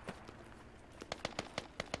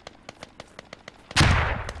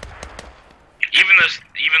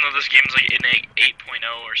 Even though this game's like in a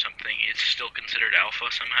 8.0 or something, it's still considered alpha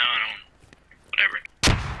somehow. I don't. Whatever.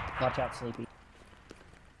 Watch out, Sleepy.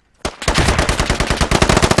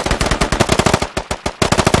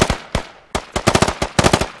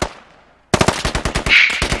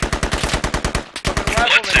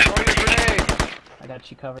 Rifleman, throw your grenade! I got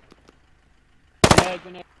you covered.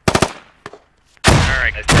 Grenade.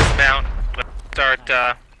 Alright, guys, dismount. Let's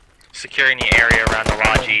start securing the area around the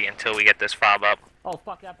lodge until we get this fob up. Oh,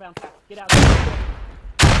 fuck, that bounced. Get out.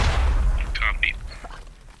 Copy.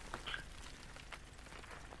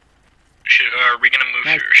 Are we gonna move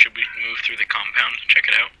Nice. through, or should we move through the compound and check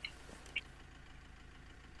it out?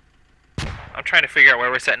 I'm trying to figure out where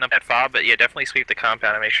we're setting up that fob, but yeah, definitely sweep the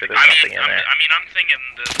compound and make sure there's I'm nothing in there. I'm thinking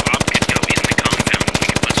the fob could go in the compound. We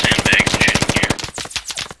could put sandbags and shit in here.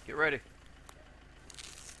 Get ready.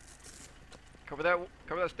 Cover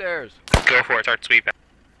that stairs. Go for it, start sweeping.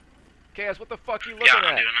 Chaos, what the fuck you looking Yeah, at?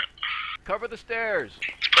 I'm doing it. Cover the stairs.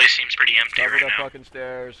 This place seems pretty empty Cover right the now. fucking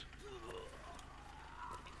stairs.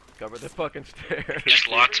 Cover the fucking stairs. Just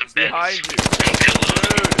lots of beds Behind you. and pillows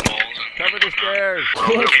and Dude. walls and Cover the whatnot. stairs.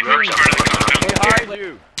 Okay, first part of the compound. Behind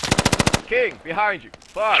you. King, behind you.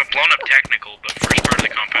 Fuck. It's a blown up technical, but first part of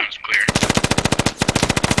the compound is clear.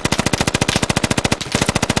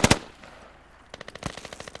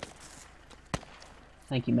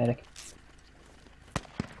 Thank you, medic.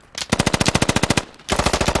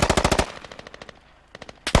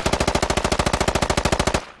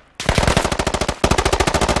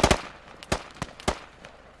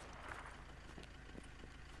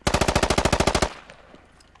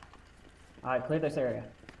 Alright, clear this area.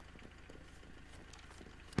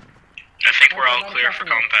 I think we're all clear for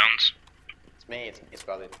compounds. It's me, it's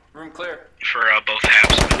Scully. Room clear. For both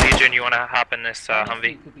halves. Legion, you want to hop in this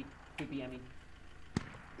Humvee? Could be, I mean.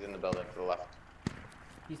 He's in the building to the left.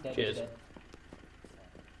 He's dead, Cheers. he's dead.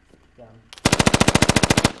 Got him.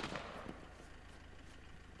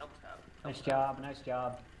 Nice job, nice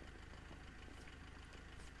job.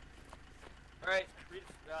 Alright, can we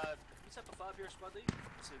set the fob here, squad lead?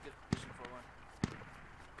 This is a good position for one.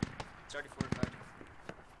 It's already fortified.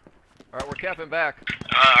 Alright, we're capping back.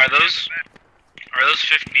 Are those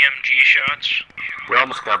 50 MG shots? We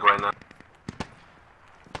almost got right now.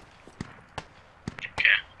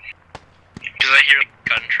 Okay. Because I hear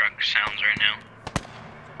gun truck sounds right now.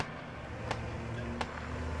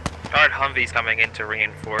 Guard Humvee's coming in to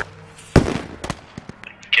reinforce.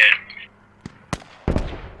 Okay.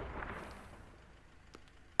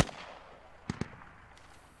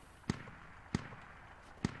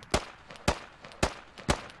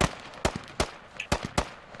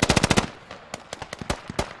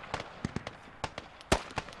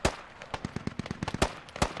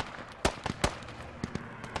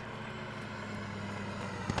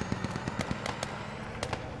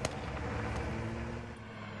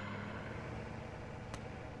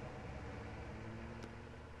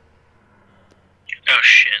 Oh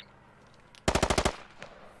shit.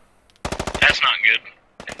 That's not good.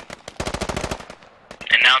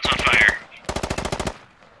 And now it's on fire.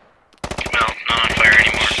 Well, not on fire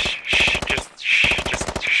anymore. Just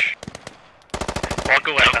walk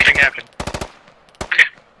away, Okay. nothing happened. Okay,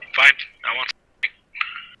 fine. I want something.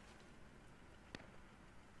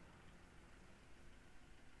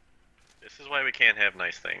 This is why we can't have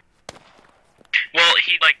nice things. Well,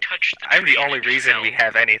 he like touched the I'm tree the and only it just reason fell. we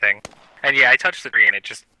have anything. And yeah, I touched the tree and it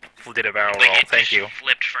just did a barrel Like, roll. it Thank just you.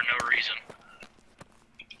 flipped for no reason.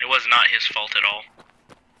 It was not his fault at all.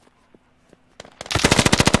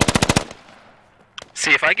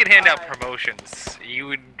 See, if I could hand out promotions, you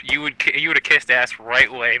would have kissed ass right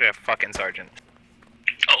away to fucking sergeant.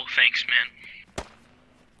 Oh, thanks, man.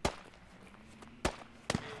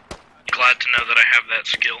 Glad to know that I have that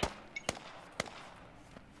skill.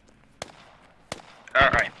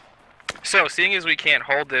 Alright. So, seeing as we can't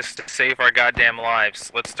hold this to save our goddamn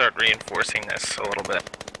lives, let's start reinforcing this a little bit.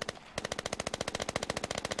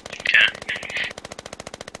 Okay.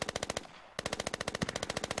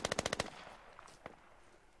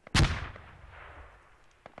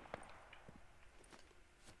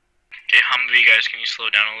 Okay, Humvee guys, can you slow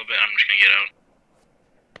down a little bit? I'm just gonna get out.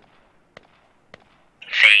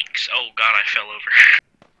 Thanks. Oh god, I fell over.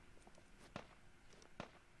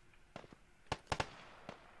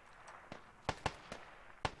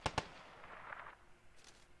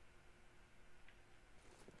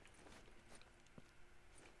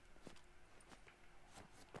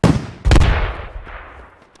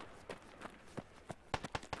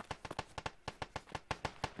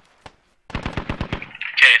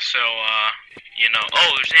 Okay, so, you know,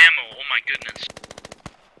 oh, there's ammo, oh my goodness.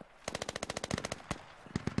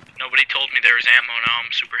 Nobody told me there was ammo, now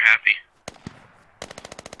I'm super happy.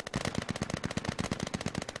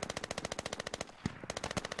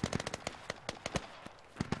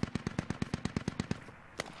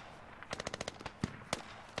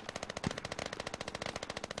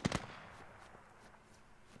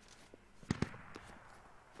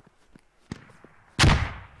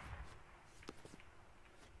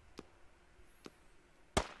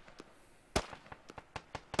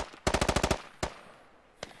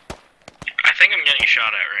 I think I'm getting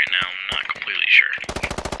shot at right now, I'm not completely sure.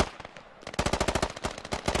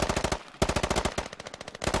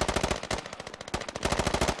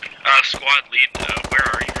 Squad lead, where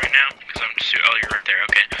are you right now? Because I'm just, oh, you're right there,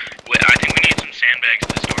 okay. Wait, I think we need some sandbags at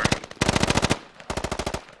this door.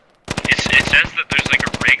 It says that there's like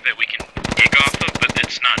a rig that we can dig off of, but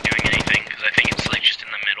it's not doing anything, because I think it's like just in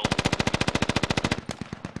the middle.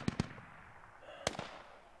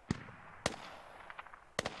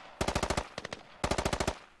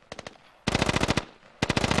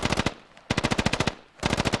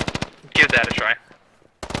 Give that a try.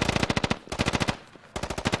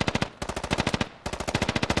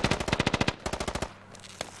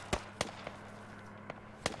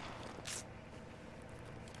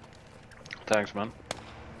 Thanks, man.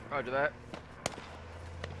 Roger that.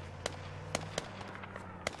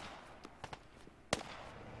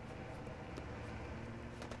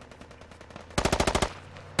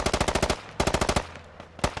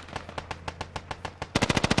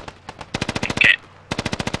 Okay.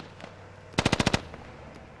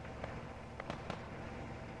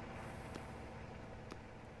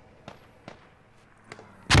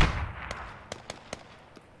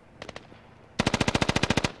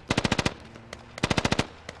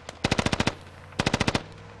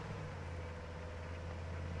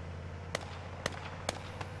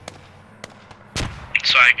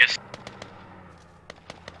 So I guess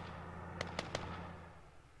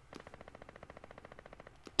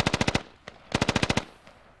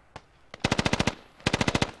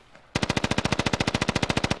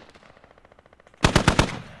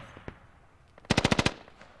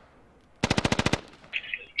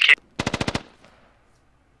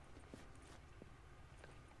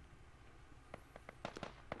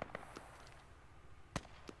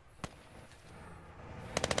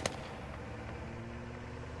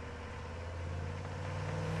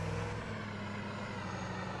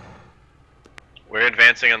We're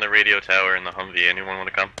advancing on the radio tower in the Humvee. Anyone want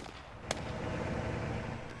to come?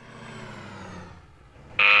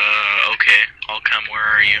 okay, I'll come, where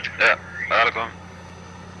are you? Yeah, I'll come.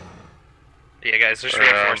 Yeah, guys, just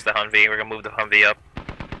reinforce the Humvee. We're gonna move the Humvee up.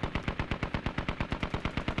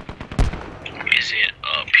 Is it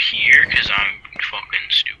up here? Cause I'm fucking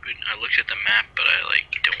stupid. I looked at the map, but I like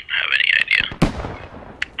don't have any idea.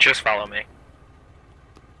 Just follow me.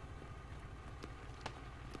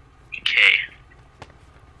 Okay.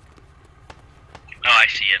 Oh, I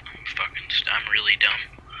see it. I'm really dumb.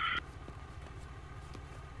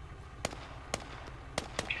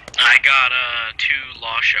 I got 2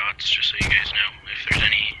 law shots, just so you guys know. If there's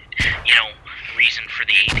any, you know, reason for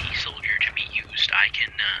the AT soldier to be used, I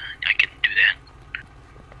can do that.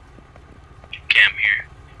 Okay, I'm here.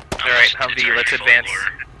 Alright, Humvee, let's advance.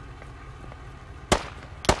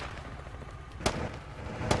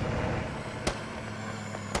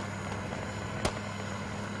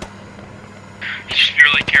 Just feel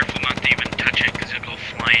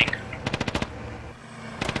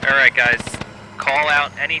Alright guys, call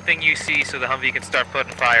out anything you see so the Humvee can start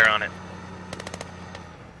putting fire on it.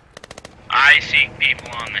 I see people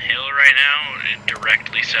on the hill right now,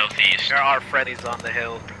 directly southeast. There are friendlies on the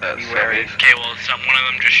hill. That's Be wary. southeast. Okay, well, one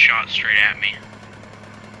of them just shot straight at me.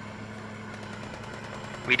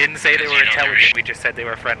 We didn't say they Because were you know they're intelligent, we just said they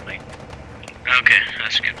were friendly. Okay,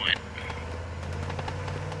 that's a good point.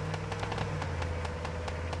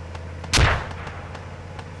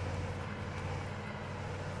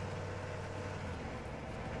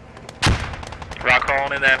 Rock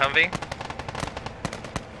crawling in that Humvee?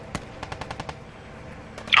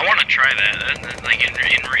 I want to try that. Like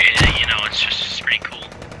you know, it's pretty cool.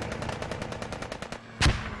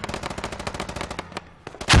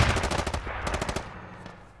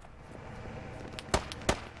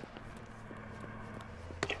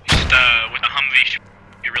 Just with the Humvee,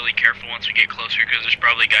 be really careful once we get closer because there's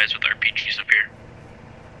probably guys with RPGs up here.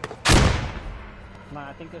 Come on,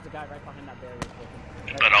 I think there's a guy right behind that barrier.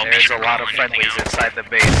 But I'll There's be a lot of rolling friendlies out. inside the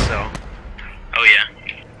base, so. Oh yeah.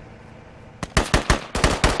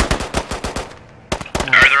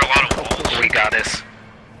 Are there a lot of walls? We got this.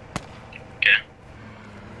 Okay.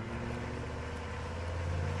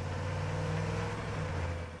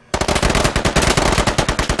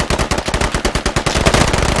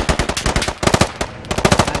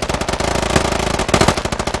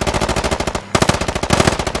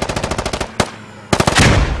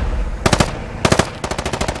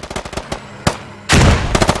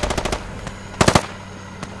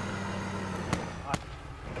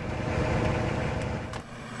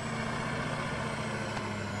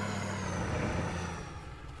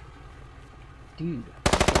 Dude.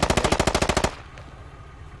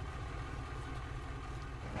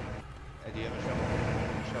 Hey, do you have a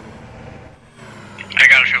shovel? I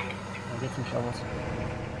got a shovel. I'll get some shovels.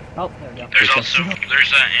 Oh, there we go. There's also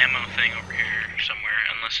there's an ammo thing over here somewhere.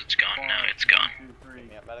 Unless it's gone now, it's gone. Pick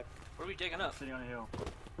me up, medic. What are we digging up? Sitting on a hill.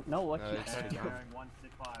 No, what No, you it's doing? down.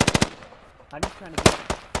 I'm just trying to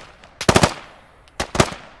get...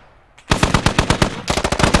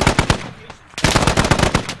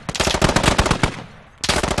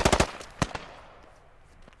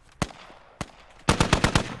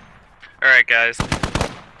 Alright guys.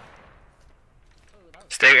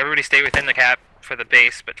 Everybody stay within the cap for the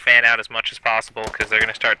base, but fan out as much as possible because they're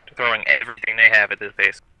gonna start throwing everything they have at this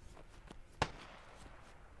base.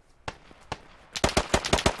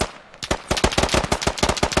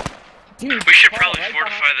 Dude, We should Paul, probably right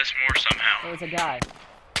fortify behind- this more somehow. There's a guy.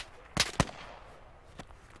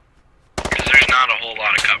 Because there's not a whole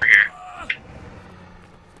lot of cover here.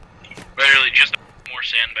 Literally, just more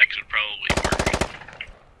sandbags would probably work.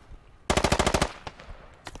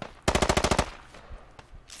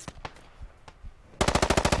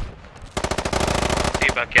 See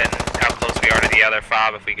about getting how close we are to the other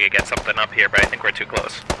fob if we could get something up here, but I think we're too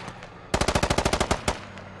close.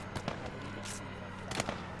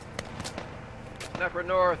 Sniper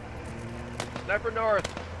north. Sniper north.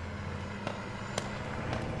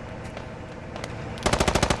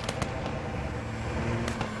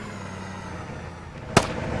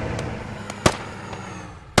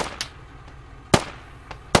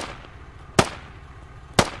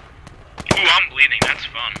 Ooh, I'm bleeding. That's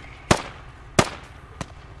fun.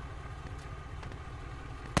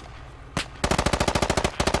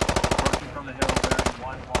 Working from the hill, bearing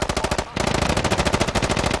 111.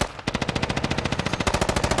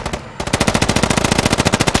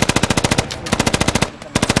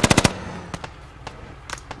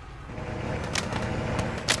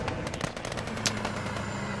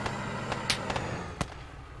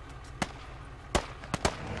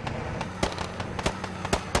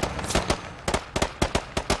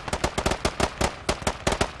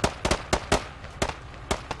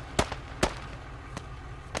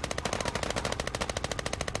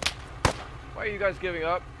 Why are you guys giving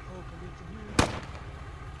up? Oh,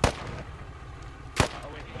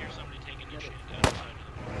 wait, I hear somebody taking their shit outside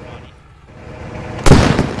of the body.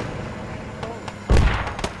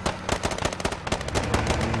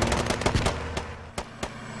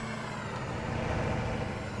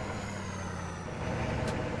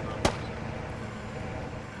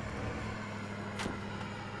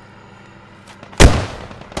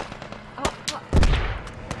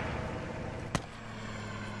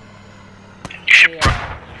 You should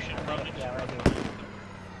run. Yeah, right here.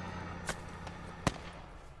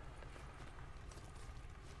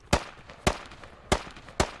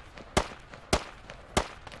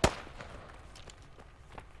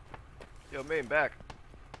 Yo, main back.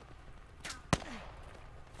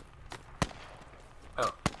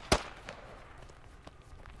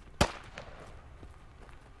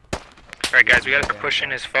 Alright guys, we gotta start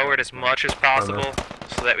pushing as forward as much as possible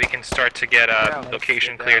so that we can start to get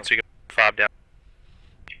location cleared so we can fob down.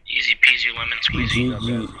 Easy peasy lemon squeezy.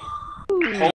 GG.